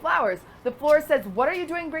with my flowers. The florist says, what are you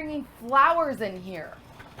doing bringing flowers in here?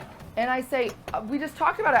 And I say, we just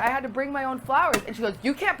talked about it. I had to bring my own flowers. And she goes,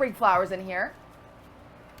 you can't bring flowers in here.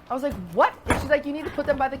 I was like, what? And she's like, you need to put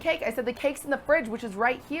them by the cake. I said, the cake's in the fridge, which is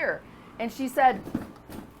right here. And she said,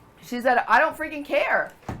 I don't freaking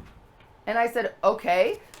care. And I said,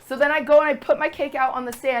 okay. So then I go and I put my cake out on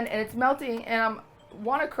the stand and it's melting and I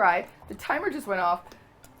want to cry. The timer just went off.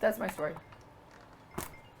 That's my story.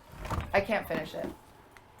 I can't finish it.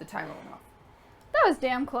 The timer went off. That was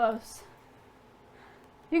damn close.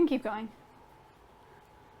 You can keep going.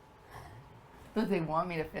 But they want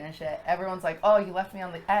me to finish it. Everyone's like, oh, you left me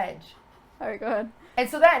on the edge. All right, go ahead. And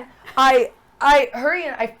so then I hurry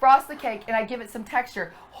and I frost the cake and I give it some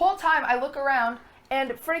texture. Whole time I look around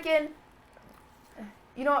and freaking,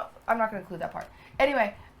 you know what? I'm not going to include that part.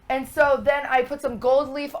 Anyway, and so then I put some gold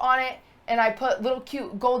leaf on it and I put little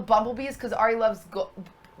cute gold bumblebees because Ari loves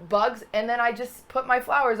bugs. And then I just put my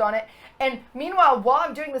flowers on it. And meanwhile, while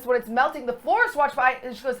I'm doing this, when it's melting, the florist walks by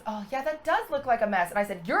and she goes, oh, yeah, that does look like a mess. And I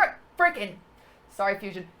said, you're a freaking, sorry,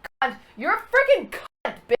 Fusion, cunt. You're a freaking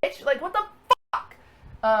cunt, bitch. Like, what the fuck?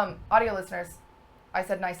 Audio listeners, I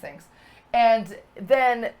said nice things. And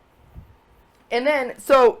then,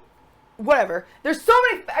 so, whatever. There's so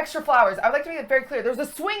many extra flowers. I would like to make it very clear. There's a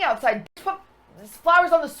swing outside. Bitch put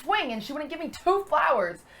flowers on the swing, and she wouldn't give me 2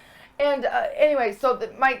 flowers. And anyway, so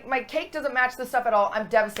my cake doesn't match the stuff at all. I'm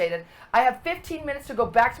devastated. I have 15 minutes to go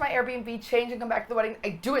back to my Airbnb, change, and come back to the wedding. I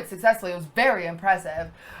do it successfully. It was very impressive.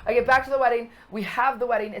 I get back to the wedding. We have the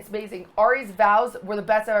wedding. It's amazing. Ari's vows were the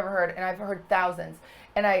best I've ever heard, and I've heard thousands.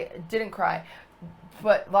 And I didn't cry,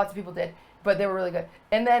 but lots of people did. But they were really good.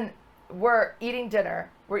 And then we're eating dinner.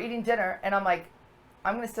 And I'm like,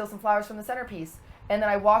 I'm going to steal some flowers from the centerpiece. And then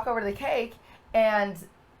I walk over to the cake, and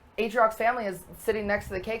Atriox's family is sitting next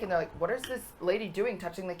to the cake, and they're like, what is this lady doing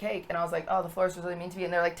touching the cake? And I was like, oh, the florist was really mean to me.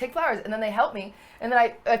 And they're like, take flowers. And then they help me. And then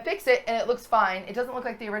I fix it, and it looks fine. It doesn't look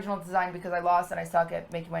like the original design because I lost and I suck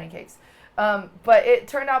at making wedding cakes. But it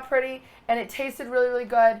turned out pretty, and it tasted really, really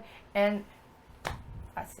good. And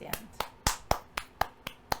that's the end.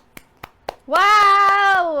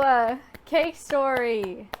 Wow! Cake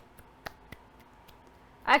story.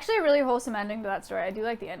 Actually, a really wholesome ending to that story. I do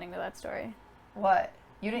like the ending to that story. What?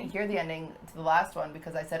 You didn't hear the ending to the last one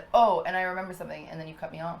because I said, oh, and I remember something, and then you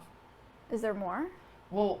cut me off. Is there more?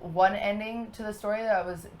 Well, one ending to the story that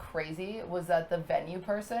was crazy was that the venue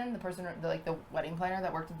person, the wedding planner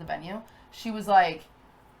that worked at the venue, she was like,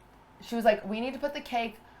 we need to put the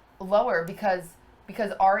cake lower because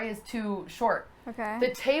Ari is too short. Okay.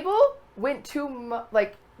 The table went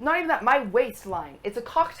not even that, my waistline. It's a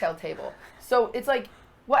cocktail table. So it's like,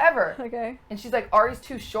 whatever. Okay. And she's like, Ari's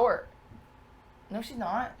too short. No, she's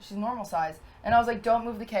not. She's normal size. And I was like, don't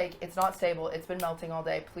move the cake. It's not stable. It's been melting all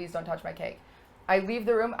day. Please don't touch my cake. I leave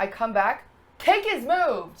the room. I come back. Cake is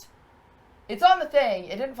moved. It's on the thing.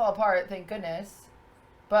 It didn't fall apart, thank goodness.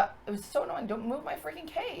 But it was so annoying. Don't move my freaking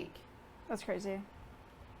cake. That's crazy.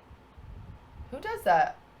 Who does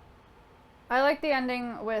that? I like the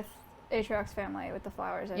ending with Atriox's family with the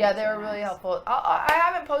flowers. Yeah, they were really helpful. I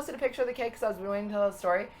haven't posted a picture of the cake because I was waiting to tell the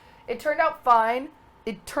story. It turned out fine.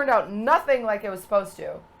 It turned out nothing like it was supposed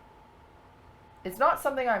to. It's not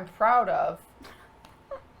something I'm proud of.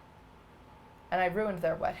 And I ruined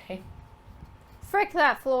their wedding. Frick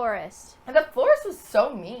that florist. And the florist was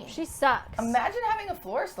so mean. She sucks. Imagine having a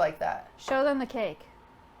florist like that. Show them the cake.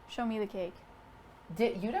 Show me the cake.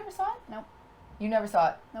 You never saw it? Nope. You never saw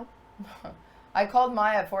it? Nope. I called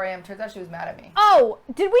Maya at 4 a.m. Turns out she was mad at me. Oh,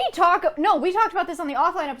 did we talk? No, we talked about this on the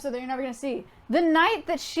offline episode that you're never going to see. The night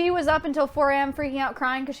that she was up until 4 a.m. freaking out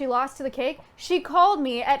crying because she lost to the cake, she called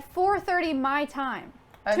me at 4:30 my time.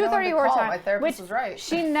 2:30 her time. My therapist was right.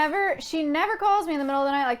 She never calls me in the middle of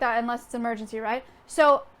the night like that unless it's an emergency, right?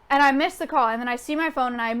 So And I missed the call, and then I see my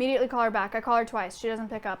phone, and I immediately call her back. I call her twice. She doesn't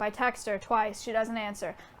pick up. I text her twice. She doesn't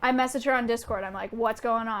answer. I message her on Discord. I'm like, what's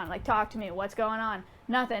going on? Like, talk to me. What's going on?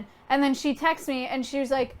 Nothing. And then she texts me, and she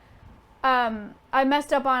was like, I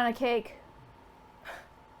messed up on a cake.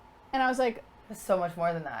 And I was like... It's so much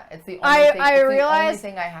more than that. It's the only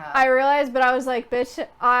thing I have. I realized, but I was like, bitch,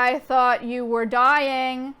 I thought you were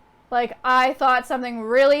dying. Like, I thought something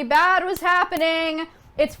really bad was happening.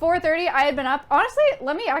 It's 4:30. I had been up. Honestly,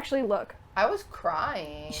 let me actually look. I was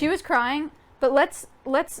crying. She was crying, but let's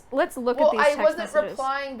look at these text messages. Well, I wasn't messages.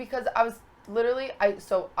 replying because I was literally I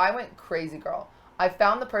went crazy, girl. I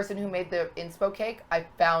found the person who made the inspo cake. I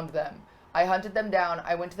found them. I hunted them down.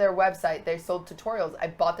 I went to their website. They sold tutorials. I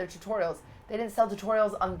bought their tutorials. They didn't sell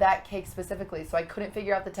tutorials on that cake specifically, so I couldn't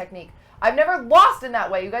figure out the technique. I've never lost in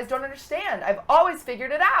that way. You guys don't understand. I've always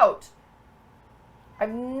figured it out.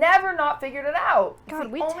 I've never not figured it out. It's God, the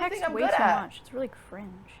we only text thing I'm way good too at. much. It's really cringe.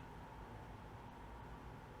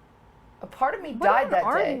 A part of me What died that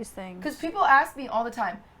are day. these things? Because people ask me all the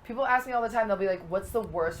time. They'll be like, "What's the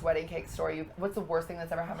worst wedding cake story? What's the worst thing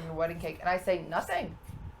that's ever happened to a wedding cake?" And I say nothing.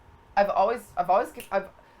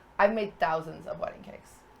 I've made thousands of wedding cakes.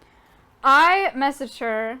 I messaged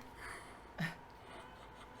her.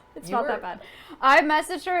 It's not that bad. I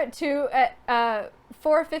messaged her at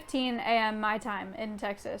 4:15 a.m. my time in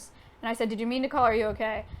Texas, and I said, "Did you mean to call? Are you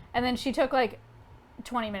okay?" And then she took like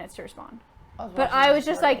 20 minutes to respond. But I was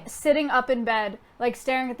just like sitting up in bed, like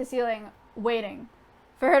staring at the ceiling, waiting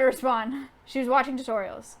for her to respond. She was watching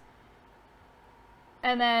tutorials.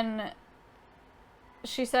 And then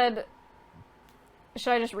she said,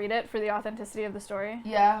 should I just read it for the authenticity of the story?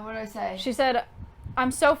 Yeah, what did I say? She said,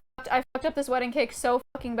 I'm so fucked. I fucked up this wedding cake so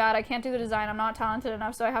fucking bad. I can't do the design. I'm not talented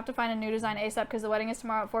enough, so I have to find a new design ASAP because the wedding is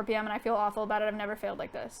tomorrow at 4 p.m. and I feel awful about it. I've never failed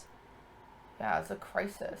like this. Yeah, it's a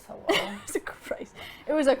crisis. Hello. It's a crisis.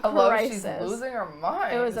 It was a Hello, crisis. she's losing her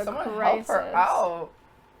mind. It was a Someone crisis. help her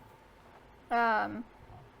out.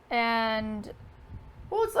 And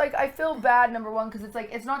well, it's like I feel bad, number one, because it's like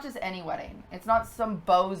it's not just any wedding. It's not some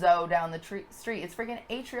bozo down the street. It's freaking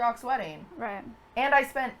Atriox's wedding. right. And I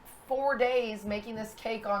spent 4 days making this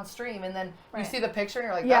cake on stream, and then you Right. see the picture and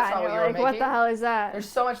you're like, Yeah, that's not and what you're you were like, making. what the hell is that? There's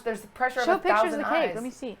so much. There's the pressure Show of a pictures thousand of the cake. eyes. Let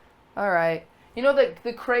me see. All right. You know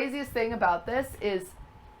the craziest thing about this is,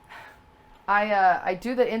 I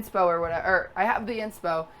do the inspo or whatever. Or I have the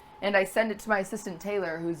inspo, and I send it to my assistant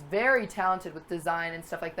Taylor, who's very talented with design and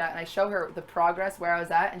stuff like that. And I show her the progress where I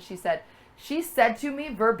was at, and she said to me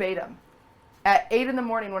verbatim, at 8 a.m.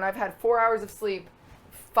 when I've had 4 hours of sleep,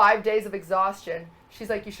 5 days of exhaustion. She's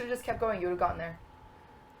like, you should have just kept going. You would have gotten there.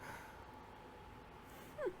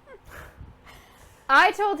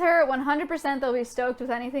 I told her 100% they'll be stoked with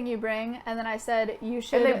anything you bring, and then I said you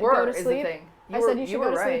should And they were, go to is the sleep. thing. I said you should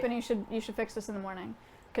go to right. sleep and you should fix this in the morning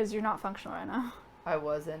because you're not functional right now. I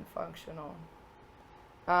wasn't functional.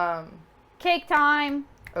 Cake time.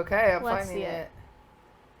 Okay, I'm Let's finding see it.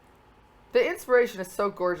 The inspiration is so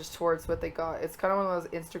gorgeous towards what they got. It's kind of one of those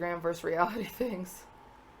Instagram versus reality things.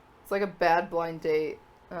 It's like a bad blind date.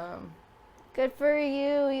 Good for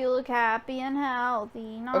you. You look happy and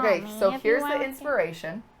healthy. Not Okay, me so if here's you the want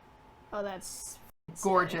inspiration. Oh, that's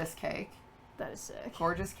Gorgeous sick. cake. That is sick.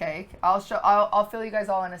 Gorgeous cake. I'll fill you guys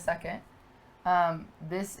all in a second.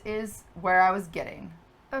 This is where I was getting.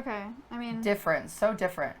 Okay, I mean, Different. So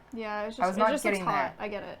different. yeah, it's just, I was not it just getting looks hot. there. I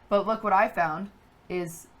get it. But look what I found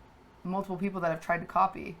is multiple people that have tried to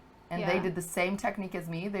copy. And they Yeah. did the same technique as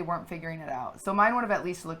me. They weren't figuring it out. So mine would have at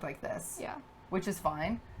least looked like this. Yeah. Which is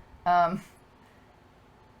fine. I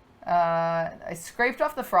scraped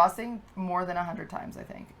off the frosting more than 100 times, I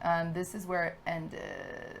think. And this is where it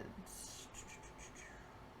ended.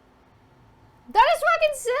 That is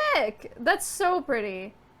fucking sick. That's so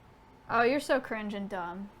pretty. Oh, you're so cringe and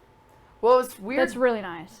dumb. Well, it's weird. That's really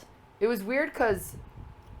nice. It was weird because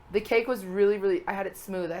the cake was really, really... I had it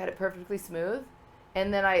smooth. I had it perfectly smooth.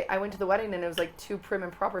 And then I went to the wedding and it was like too prim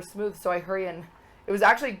and proper smooth. So I hurry and... It was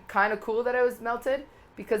actually kind of cool that it was melted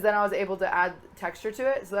because then I was able to add texture to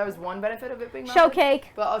it. So that was one benefit of it being melted. Show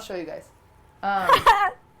cake. But I'll show you guys.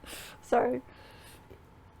 Sorry.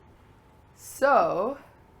 So...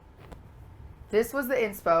 This was the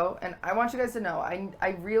inspo, and I want you guys to know,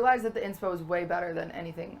 I realized that the inspo was way better than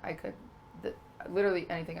anything I could, literally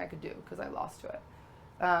anything I could do, because I lost to it.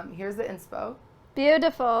 Here's the inspo.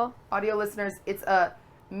 Beautiful. Audio listeners, it's a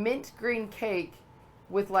mint green cake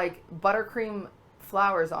with like buttercream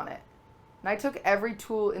flowers on it. And I took every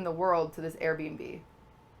tool in the world to this Airbnb.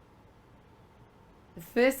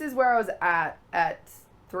 This is where I was at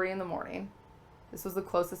 3 a.m. This was the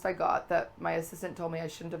closest I got that my assistant told me I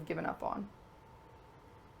shouldn't have given up on.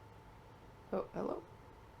 Oh, hello?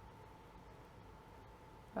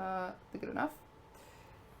 Good enough.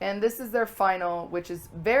 And this is their final, which is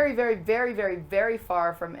very, very, very, very, very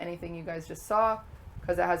far from anything you guys just saw,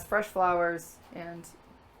 because it has fresh flowers and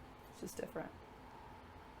it's just different.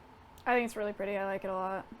 I think it's really pretty. I like it a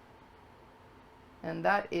lot. And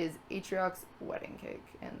that is Atriox's wedding cake,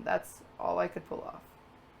 and that's all I could pull off.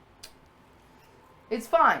 It's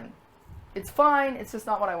fine. It's fine. It's just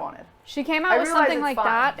not what I wanted. She came I out with realize something it's like fine.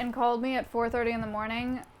 that and called me at 4:30 in the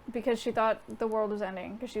morning because she thought the world was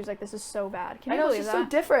ending. Because she was like, "This is so bad." Can I you know, it's believe just so that?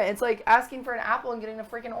 different. It's like asking for an apple and getting a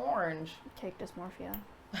freaking orange. Cake dysmorphia.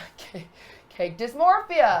 Cake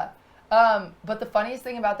dysmorphia. But the funniest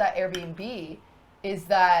thing about that Airbnb is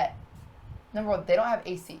that, number one, they don't have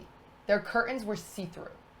AC. Their curtains were see-through.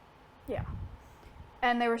 Yeah.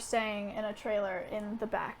 And they were staying in a trailer in the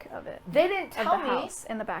back of it. They didn't Of tell the me. house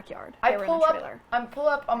in the backyard. I They were in pull a up. trailer.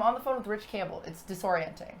 I'm on the phone with Rich Campbell. It's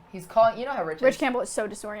disorienting. He's calling. You know how Rich is. Rich Campbell is so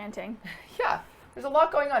disorienting. Yeah. There's a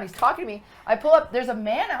lot going on. He's talking to me. I pull up. There's a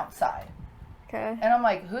man outside, Okay. and I'm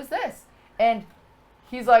like, "Who's this?" And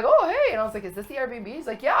he's like, "Oh, hey." And I was like, "Is this the Airbnb?" He's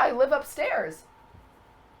like, "Yeah, I live upstairs."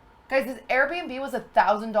 Guys, this Airbnb was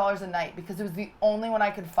 $1,000 a night because it was the only one I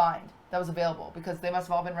could find that was available, because they must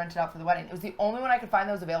have all been rented out for the wedding. It was the only one I could find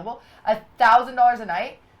that was available. $1,000 a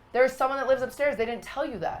night. There's someone that lives upstairs. They didn't tell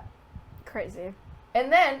you that. Crazy.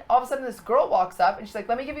 And then all of a sudden this girl walks up and she's like,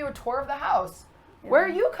 "Let me give you a tour of the house." Yeah. Where are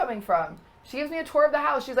you coming from? She gives me a tour of the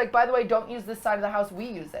house. She's like, "By the way, don't use this side of the house. We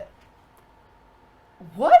use it."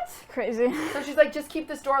 What? Crazy. So she's like, "Just keep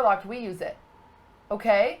this door locked. We use it."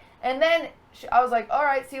 Okay? And then I was like, "All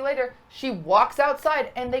right, see you later." She walks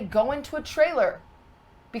outside and they go into a trailer.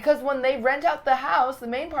 Because when they rent out the house, the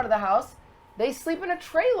main part of the house, they sleep in a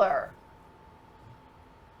trailer.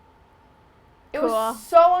 It Cool. was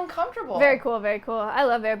so uncomfortable. Very cool, very cool. I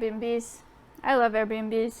love Airbnbs. I love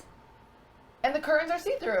Airbnbs. And the curtains are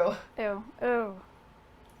see-through. Ew. Ew.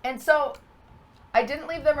 And so I didn't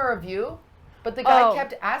leave them a review, but the guy Oh.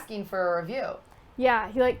 kept asking for a review. Yeah,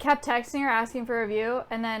 he like kept texting her asking for a review,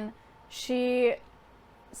 and then she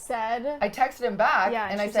said, I texted him back Yeah,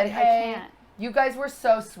 and she I said, said, "I "Hey, can't." you guys were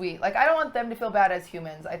so sweet." Like, I don't want them to feel bad as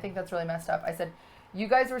humans. I think that's really messed up. I said, "You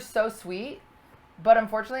guys were so sweet, but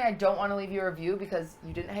unfortunately I don't want to leave you a review because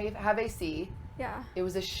you didn't have AC. yeah, It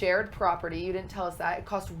was a shared property. You didn't tell us that. It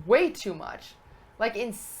cost way too much. Like,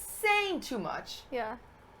 insane too much." yeah.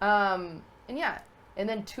 And yeah. And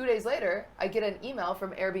then 2 days later, I get an email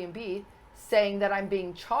from Airbnb saying that I'm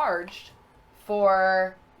being charged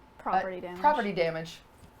for Property damage. Property damage.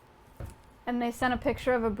 And they sent a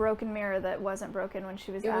picture of a broken mirror that wasn't broken when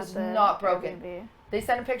she was It at was the not broken. Airbnb. They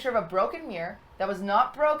sent a picture of a broken mirror that was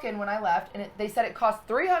not broken when I left, and they said it cost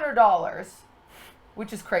 $300,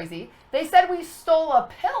 which is crazy. They said we stole a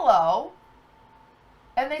pillow,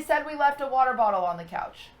 and they said we left a water bottle on the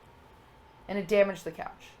couch, and it damaged the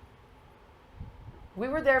couch. We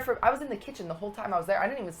were there I was in the kitchen the whole time I was there. I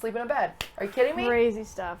didn't even sleep in a bed. Are you kidding me? Crazy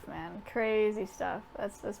stuff, man. Crazy stuff.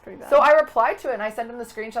 That's pretty bad. So I replied to it, and I sent them the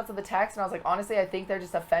screenshots of the text, and I was like, honestly, I think they're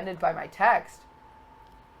just offended by my text.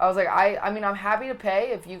 I was like, I mean, I'm happy to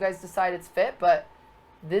pay if you guys decide it's fit, but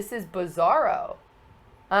this is bizarro.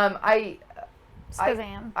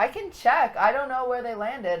 Skazam. I can check. I don't know where they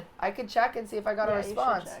landed. I could check and see if I got a Yeah, you should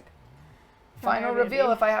response. check. Final From reveal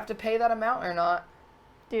Airbnb. if I have to pay that amount or not.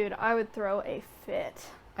 Dude, I would throw a fit.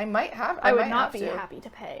 I might have. I would might not have be to. happy to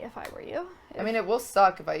pay if I were you. I mean, it will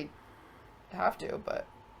suck if I have to, but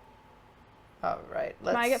all right.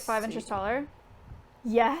 Can I get 5 inches taller?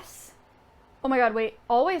 Yes. Oh my god, wait.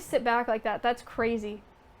 Always sit back like that. That's crazy.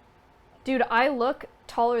 Dude, I look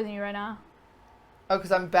taller than you right now. Oh,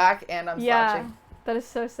 because I'm back and I'm Yeah. slouching. That is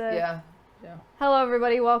so sick. Yeah. Yeah. Hello,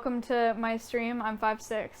 everybody. Welcome to my stream. I'm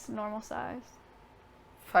 5'6", normal size.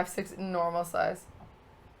 5'6" normal size.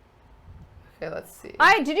 Okay, let's see.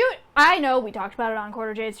 I know we talked about it on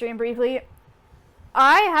Quarter Jade stream briefly.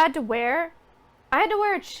 I had to wear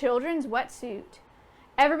a children's wetsuit.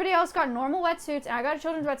 Everybody else got normal wetsuits, and I got a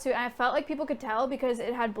children's wetsuit, and I felt like people could tell because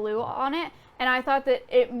it had blue on it, and I thought that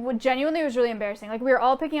it would genuinely was really embarrassing. Like, we were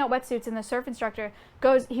all picking out wetsuits, and the surf instructor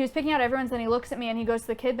he was picking out everyone's, then he looks at me, and he goes to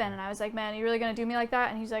the kid bin, and I was like, "Man, are you really gonna do me like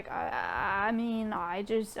that?" And he's like, I mean, I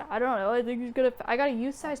don't know, I think he's gonna, I got a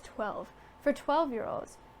youth size 12 for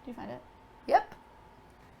 12-year-olds. Do you find it? Yep.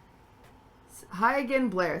 Hi again,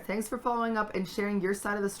 Blair. Thanks for following up and sharing your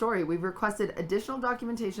side of the story. We've requested additional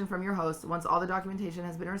documentation from your host. Once all the documentation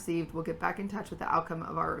has been received, we'll get back in touch with the outcome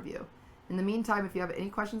of our review. In the meantime, if you have any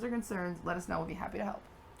questions or concerns, let us know. We'll be happy to help.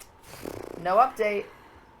 No update.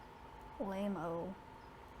 Lame-o.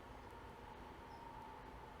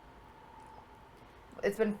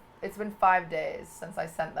 It's been 5 days since I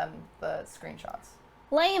sent them the screenshots.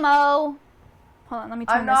 Lame-o. Hold on, let me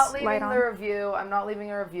turn I'm not this light leaving on. the review. I'm not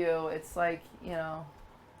leaving a review. It's like,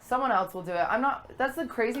 someone else will do it. I'm not. That's the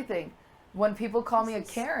crazy thing. When people call me a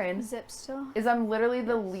Karen, Zip still? is I'm literally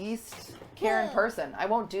the least Karen person. I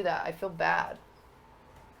won't do that. I feel bad.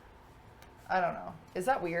 I don't know. Is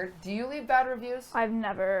that weird? Do you leave bad reviews? I've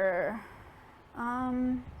never.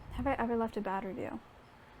 Have I ever left a bad review?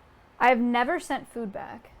 I've never sent food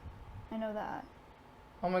back. I know that.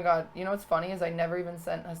 Oh my god. You know what's funny is I never even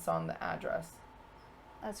sent Hassan the address.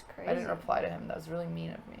 That's crazy. I didn't reply to him. That was really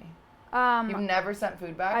mean of me. You've never sent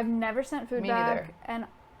food back? I've never sent food Me back. neither. And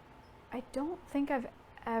I don't think I've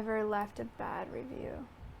ever left a bad review.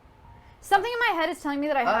 Something in my head is telling me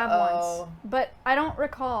that I have once, but I don't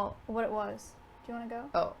recall what it was. Do you want to go?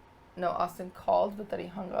 Oh, no, Austin called, but then he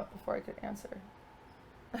hung up before I could answer.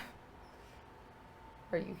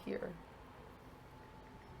 Are you here?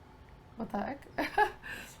 What the heck?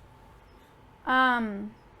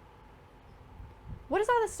 What is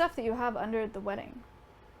all the stuff that you have under the wedding?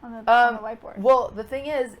 On the whiteboard. Well, the thing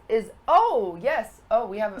is, oh, yes. Oh,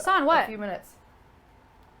 we have Hassan, what? a few minutes.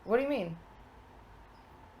 What do you mean?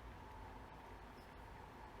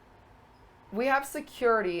 We have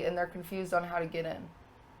security and they're confused on how to get in.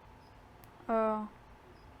 Oh.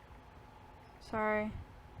 Sorry.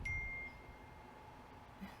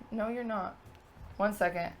 No, you're not. 1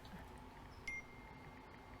 second.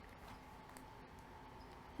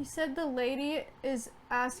 He said the lady is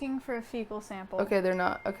asking for a fecal sample. Okay, they're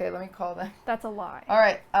not. Okay, let me call them. That's a lie. All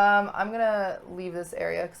right, I'm going to leave this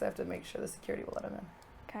area because I have to make sure the security will let him in.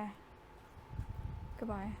 Okay.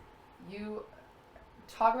 Goodbye. You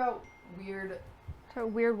talk about weird So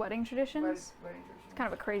weird wedding traditions. wedding traditions. It's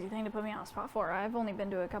kind of a crazy thing to put me on the spot for. I've only been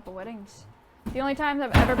to a couple weddings. The only times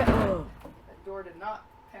I've ever been That door did not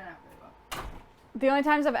pan out very well. The only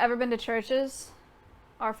times I've ever been to churches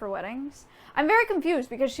are for weddings. I'm very confused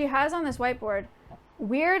because she has on this whiteboard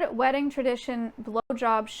weird wedding tradition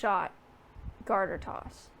blowjob shot garter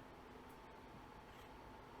toss.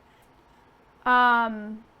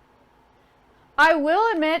 I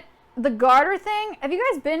will admit the garter thing. Have you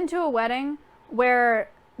guys been to a wedding where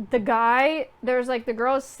the guy, there's like the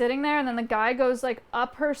girl is sitting there and then the guy goes like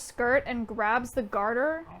up her skirt and grabs the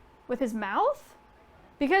garter with his mouth?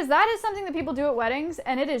 Because that is something that people do at weddings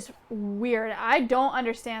and it is weird. I don't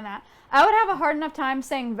understand that. I would have a hard enough time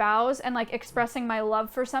saying vows and like expressing my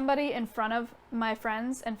love for somebody in front of my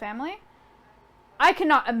friends and family. I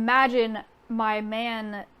cannot imagine my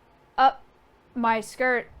man up my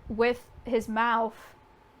skirt with his mouth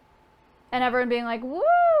and everyone being like,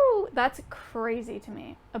 woo! That's crazy to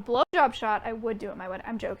me. A blowjob shot, I would do at my wedding.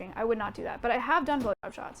 I'm joking. I would not do that. But I have done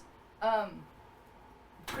blowjob shots.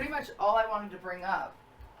 Pretty much all I wanted to bring up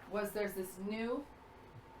was there's this new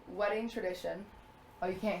wedding tradition. Oh,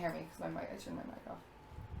 you can't hear me because I turned my mic off.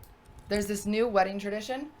 There's this new wedding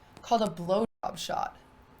tradition called a blowjob shot.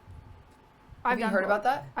 Have you heard about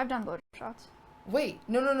that? I've done blowjob shots. Wait,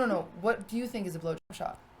 no. What do you think is a blowjob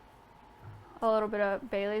shot? A little bit of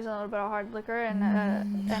Bailey's, a little bit of hard liquor,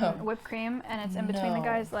 and whipped cream, and it's in between the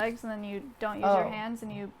guy's legs, and then you don't use your hands,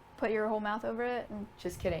 and you put your whole mouth over it. And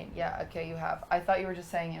just kidding. Yeah, okay, you have. I thought you were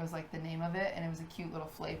just saying it was like the name of it, and it was a cute little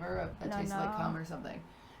flavor that tasted like cum or something.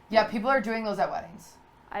 Yeah, people are doing those at weddings.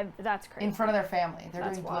 That's crazy. In front of their family. They're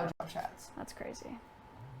That's doing wild. blowjob shots. That's crazy.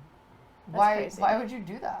 Why would you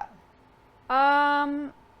do that?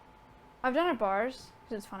 I've done it at bars,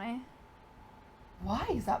 because it's funny. Why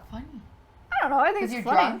is that funny? I don't know. I think it's you're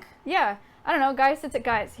funny. drunk? Yeah. I don't know. Guys,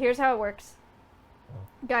 here's how it works.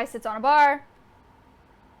 Guy sits on a bar.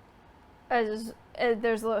 There's a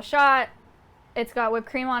little shot. It's got whipped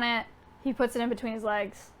cream on it. He puts it in between his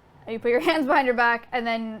legs. And you put your hands behind your back, and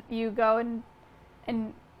then you go and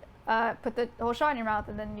put the whole shot in your mouth,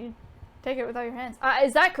 and then you take it without your hands.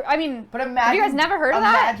 Is that? I mean, But imagine, have you guys never heard of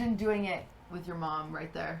that? Imagine doing it with your mom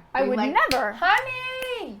right there. I would never.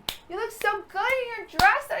 Honey, you look so good in your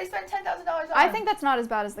dress that I spent $10,000 on. I think that's not as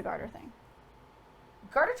bad as the garter thing.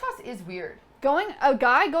 Garter toss is weird. A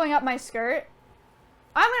guy going up my skirt.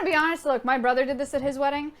 I'm gonna be honest. Look, my brother did this at his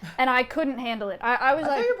wedding, and I couldn't handle it. I was I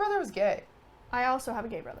like, thought your brother was gay. I also have a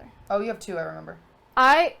gay brother. Oh, you have two, I remember.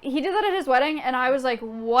 He did that at his wedding, and I was like,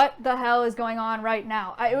 what the hell is going on right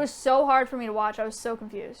now? It was so hard for me to watch. I was so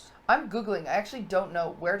confused. I'm Googling. I actually don't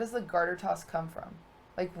know. Where does the garter toss come from?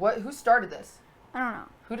 Like, who started this? I don't know.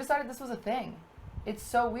 Who decided this was a thing? It's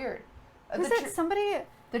so weird. Somebody...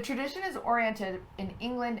 The tradition is oriented in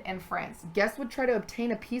England and France. Guests would try to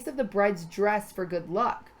obtain a piece of the bride's dress for good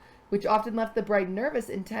luck, which often left the bride nervous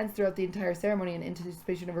and tense throughout the entire ceremony in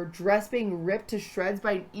anticipation of her dress being ripped to shreds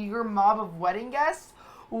by an eager mob of wedding guests.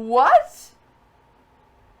 What?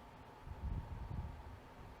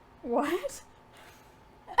 What?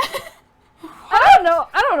 I don't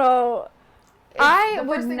know. I the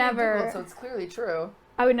would first thing you never. Googled, so it's clearly true.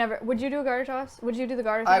 I would never. Would you do a garter toss? Would you do the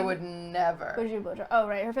garter thing? I would never. Would you do a blowjob? Oh,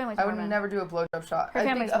 right. Her family's I would Mormon. never do a blowjob shot. Her I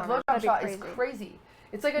think family's a Mormon. blowjob That'd be shot is crazy. crazy.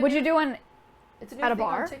 It's like a Would new, you do one? it's a new at a thing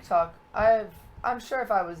bar? on TikTok. I'm sure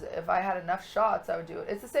if I had enough shots, I would do it.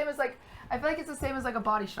 It's the same as like I feel like it's the same as like a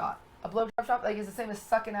body shot. A blowjob shot like it's the same as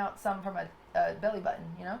sucking out some from a belly button.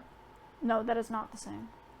 You know? No, that is not the same.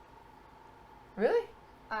 Really?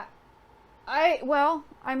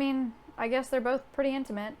 I mean, I guess they're both pretty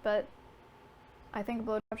intimate, but I think a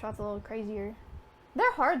blowjob shot's a little crazier.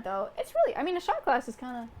 They're hard though. It's really. I mean, a shot glass is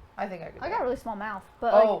kind of. I think I could. I do got a it. really small mouth,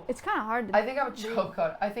 but Oh. like, it's kind of hard to. I think I would choke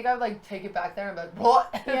on it. I think I would like take it back there and be like,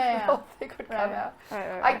 what? Yeah. The whole thing would come out.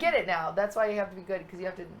 Right. I get it now. That's why you have to be good because you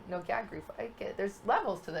have to know gag reflex. I get it. There's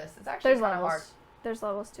levels to this. It's actually There's kind of levels. hard. There's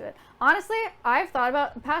levels to it. Honestly, I've thought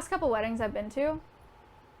about the past couple weddings I've been to.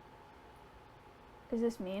 Is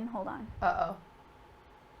this mean? Hold on. Uh-oh.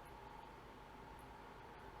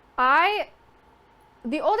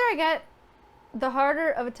 The older I get, the harder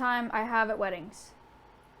of a time I have at weddings.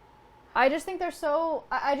 I just think they're so.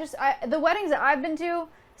 The weddings that I've been to,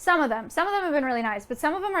 some of them have been really nice, but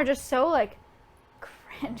some of them are just so like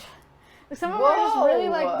cringe. Like, some of them are just really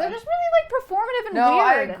like they're just really like performative and No,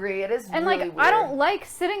 weird. I agree. It is And really like weird. I don't like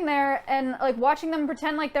sitting there and like watching them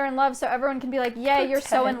pretend like they're in love, so everyone can be like, "Yeah, you're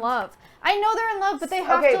so in Pretend. love." I know they're in love, but they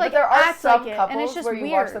have okay, to like but there are act some like it, couples and it's just where you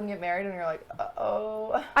weird. watch them get married and you're like,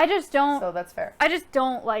 uh-oh. I just don't. So that's fair. I just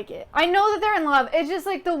don't like it. I know that they're in love. It's just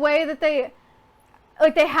like the way that they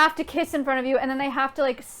have to kiss in front of you and then they have to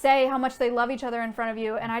like say how much they love each other in front of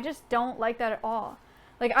you, and I just don't like that at all.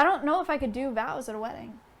 Like, I don't know if I could do vows at a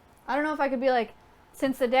wedding. I don't know if I could be like,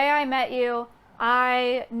 since the day I met you,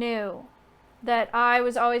 I knew that I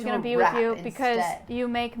was always Do going a to be with rap you because instead. you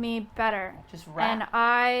make me better. Just rap. And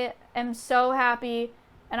I am so happy,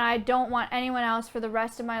 and I don't want anyone else for the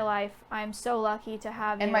rest of my life. I'm so lucky to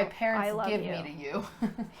have you. And my I parents love give you. me to you.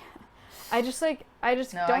 I just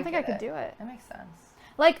No, don't think I get could it. do it. That makes sense.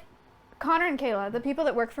 Like Connor and Kayla, the people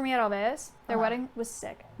that work for me at Alveus, their Uh-huh. wedding was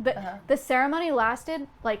sick. The Uh-huh. the ceremony lasted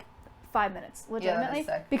like 5 minutes, Yeah, that is legitimately,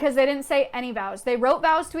 sick. because they didn't say any vows. They wrote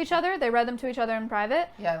vows to each other. They read them to each other in private.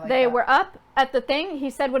 Yeah, I like They that. were up at the thing. He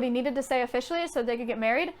said what he needed to say officially so they could get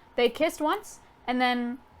married. They kissed once, and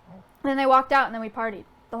then they walked out, and then we partied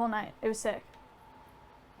the whole night. It was sick.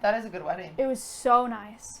 That is a good wedding. It was so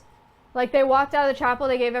nice. Like, they walked out of the chapel,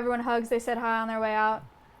 they gave everyone hugs, they said hi on their way out.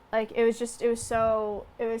 Like, it was so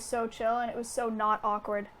chill, and it was so not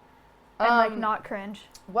awkward. And like not cringe.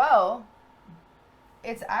 Well,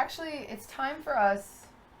 it's time for us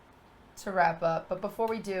to wrap up. But before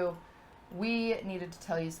we do, we needed to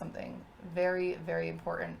tell you something very, very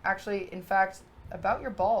important. Actually, in fact, about your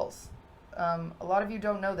balls. A lot of you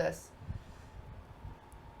don't know this.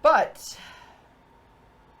 But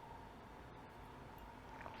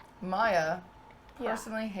Maya Yeah.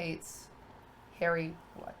 personally hates hairy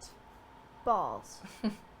what? Balls.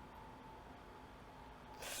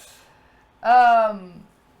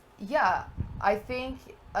 Yeah, I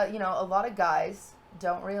think, a lot of guys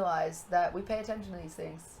don't realize that we pay attention to these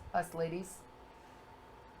things, us ladies.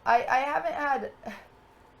 I haven't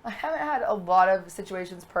had a lot of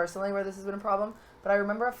situations personally where this has been a problem, but I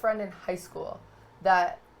remember a friend in high school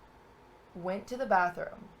that went to the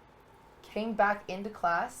bathroom, came back into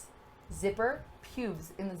class, zipper,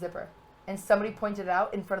 pubes in the zipper, and somebody pointed it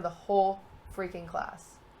out in front of the whole freaking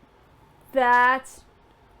class. That's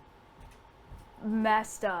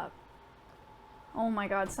messed up. Oh my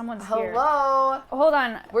god, someone's here. Hello. Hold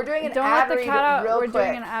on. We're doing an Don't ad let the read cat out. real We're quick.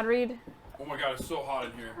 doing an ad read. Oh my god, it's so hot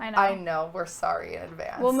in here. I know. I know. We're sorry in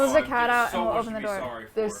advance. We'll move the cat there's out so and we'll much open to the be door. sorry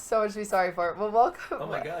for. There's so much to be sorry for. Well, welcome. Oh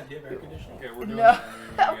my god, do you have air conditioning? Okay, we're doing No.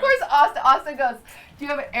 it. Of course, Austin goes, do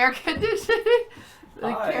you have air conditioning?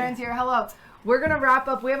 Like, Hi. Karen's here. Hello. We're going to wrap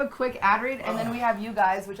up. We have a quick ad read, and then we have you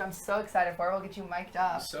guys, which I'm so excited for. We'll get you mic'd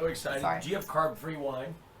up. So excited. Sorry. Do you have carb-free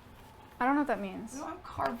wine? I don't know what that means. We don't have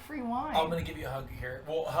carb-free wine. I'm gonna give you a hug here.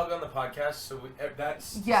 We'll hug on the podcast, so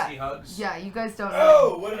that's Yeah. see hugs. Yeah, you guys don't know.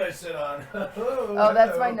 Oh, what did I sit on? Oh,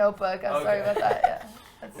 that's my notebook. I'm sorry Okay. about that. Yeah.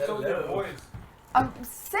 That's What's up with your Hello. boys? I'm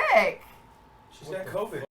sick. She's got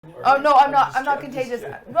COVID. Oh no, I'm not. just I'm not kidding, contagious.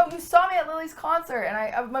 just kidding. No, you saw me at Lily's concert,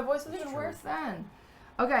 and my voice was even worse then.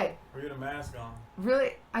 Okay, Or you had a mask on.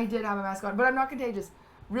 really, I did have a mask on, but I'm not contagious.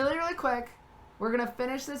 Really, really quick, we're gonna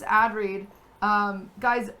finish this ad read.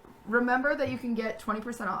 Guys, remember that you can get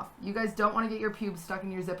 20% off. You guys don't want to get your pubes stuck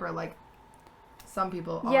in your zipper like some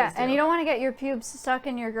people always Yeah, do. and you don't want to get your pubes stuck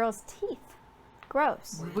in your girl's teeth.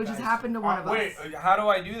 Gross. Which has happened to one of Wait, us. how do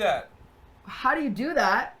I do that? How do you do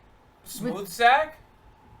that? Smooth sack?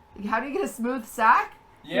 How do you get a smooth sack?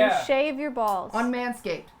 Yeah. You shave your balls on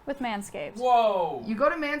Manscaped. with Manscaped. Whoa. You go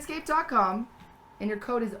to manscaped.com and your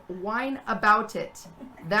code is WhineAboutIt.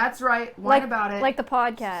 That's right, Whine About It. Like the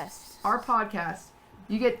podcast. Our podcast.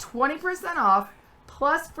 You get 20% off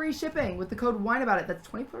plus free shipping with the code WhineAboutIt. That's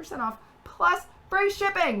 20% off plus free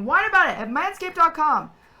shipping. Whine About It at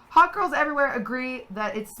manscaped.com. Hot girls everywhere agree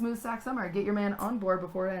that it's smooth sack summer. Get your man on board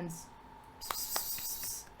before it ends.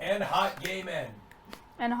 And hot gay men.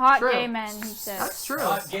 And hot True. gay men, he says. That's true.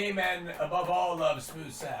 Hot gay men above all love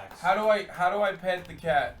smooth sacks. How do I pet the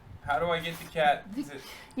cat? How do I get the cat?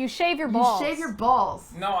 You shave your You balls. shave your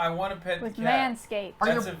balls. No, I want to pet with the cat. Manscaped. Are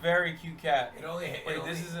That's your- a very cute cat. It only. It Wait,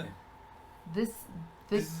 only this isn't This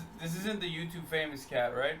this isn't the YouTube famous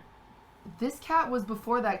cat, right? this cat was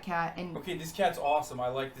before that cat, and Okay, this cat's awesome. I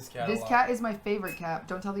like this cat. this a lot. cat is my favorite cat.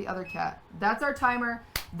 Don't tell the other cat. That's our timer.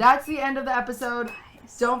 That's the end of the episode.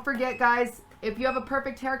 Don't forget, guys, if you have a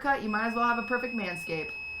perfect haircut, you might as well have a perfect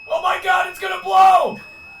Manscaped. Oh my God! It's gonna blow.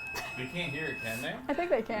 They can't hear it, can they? I think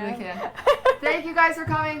they can. They can. Thank you guys for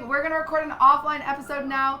coming. We're going to record an offline episode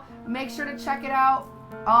now. Make sure to check it out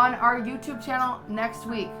on our YouTube channel next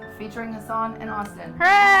week, featuring Hassan and Austin.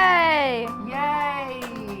 Hooray!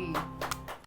 Yay!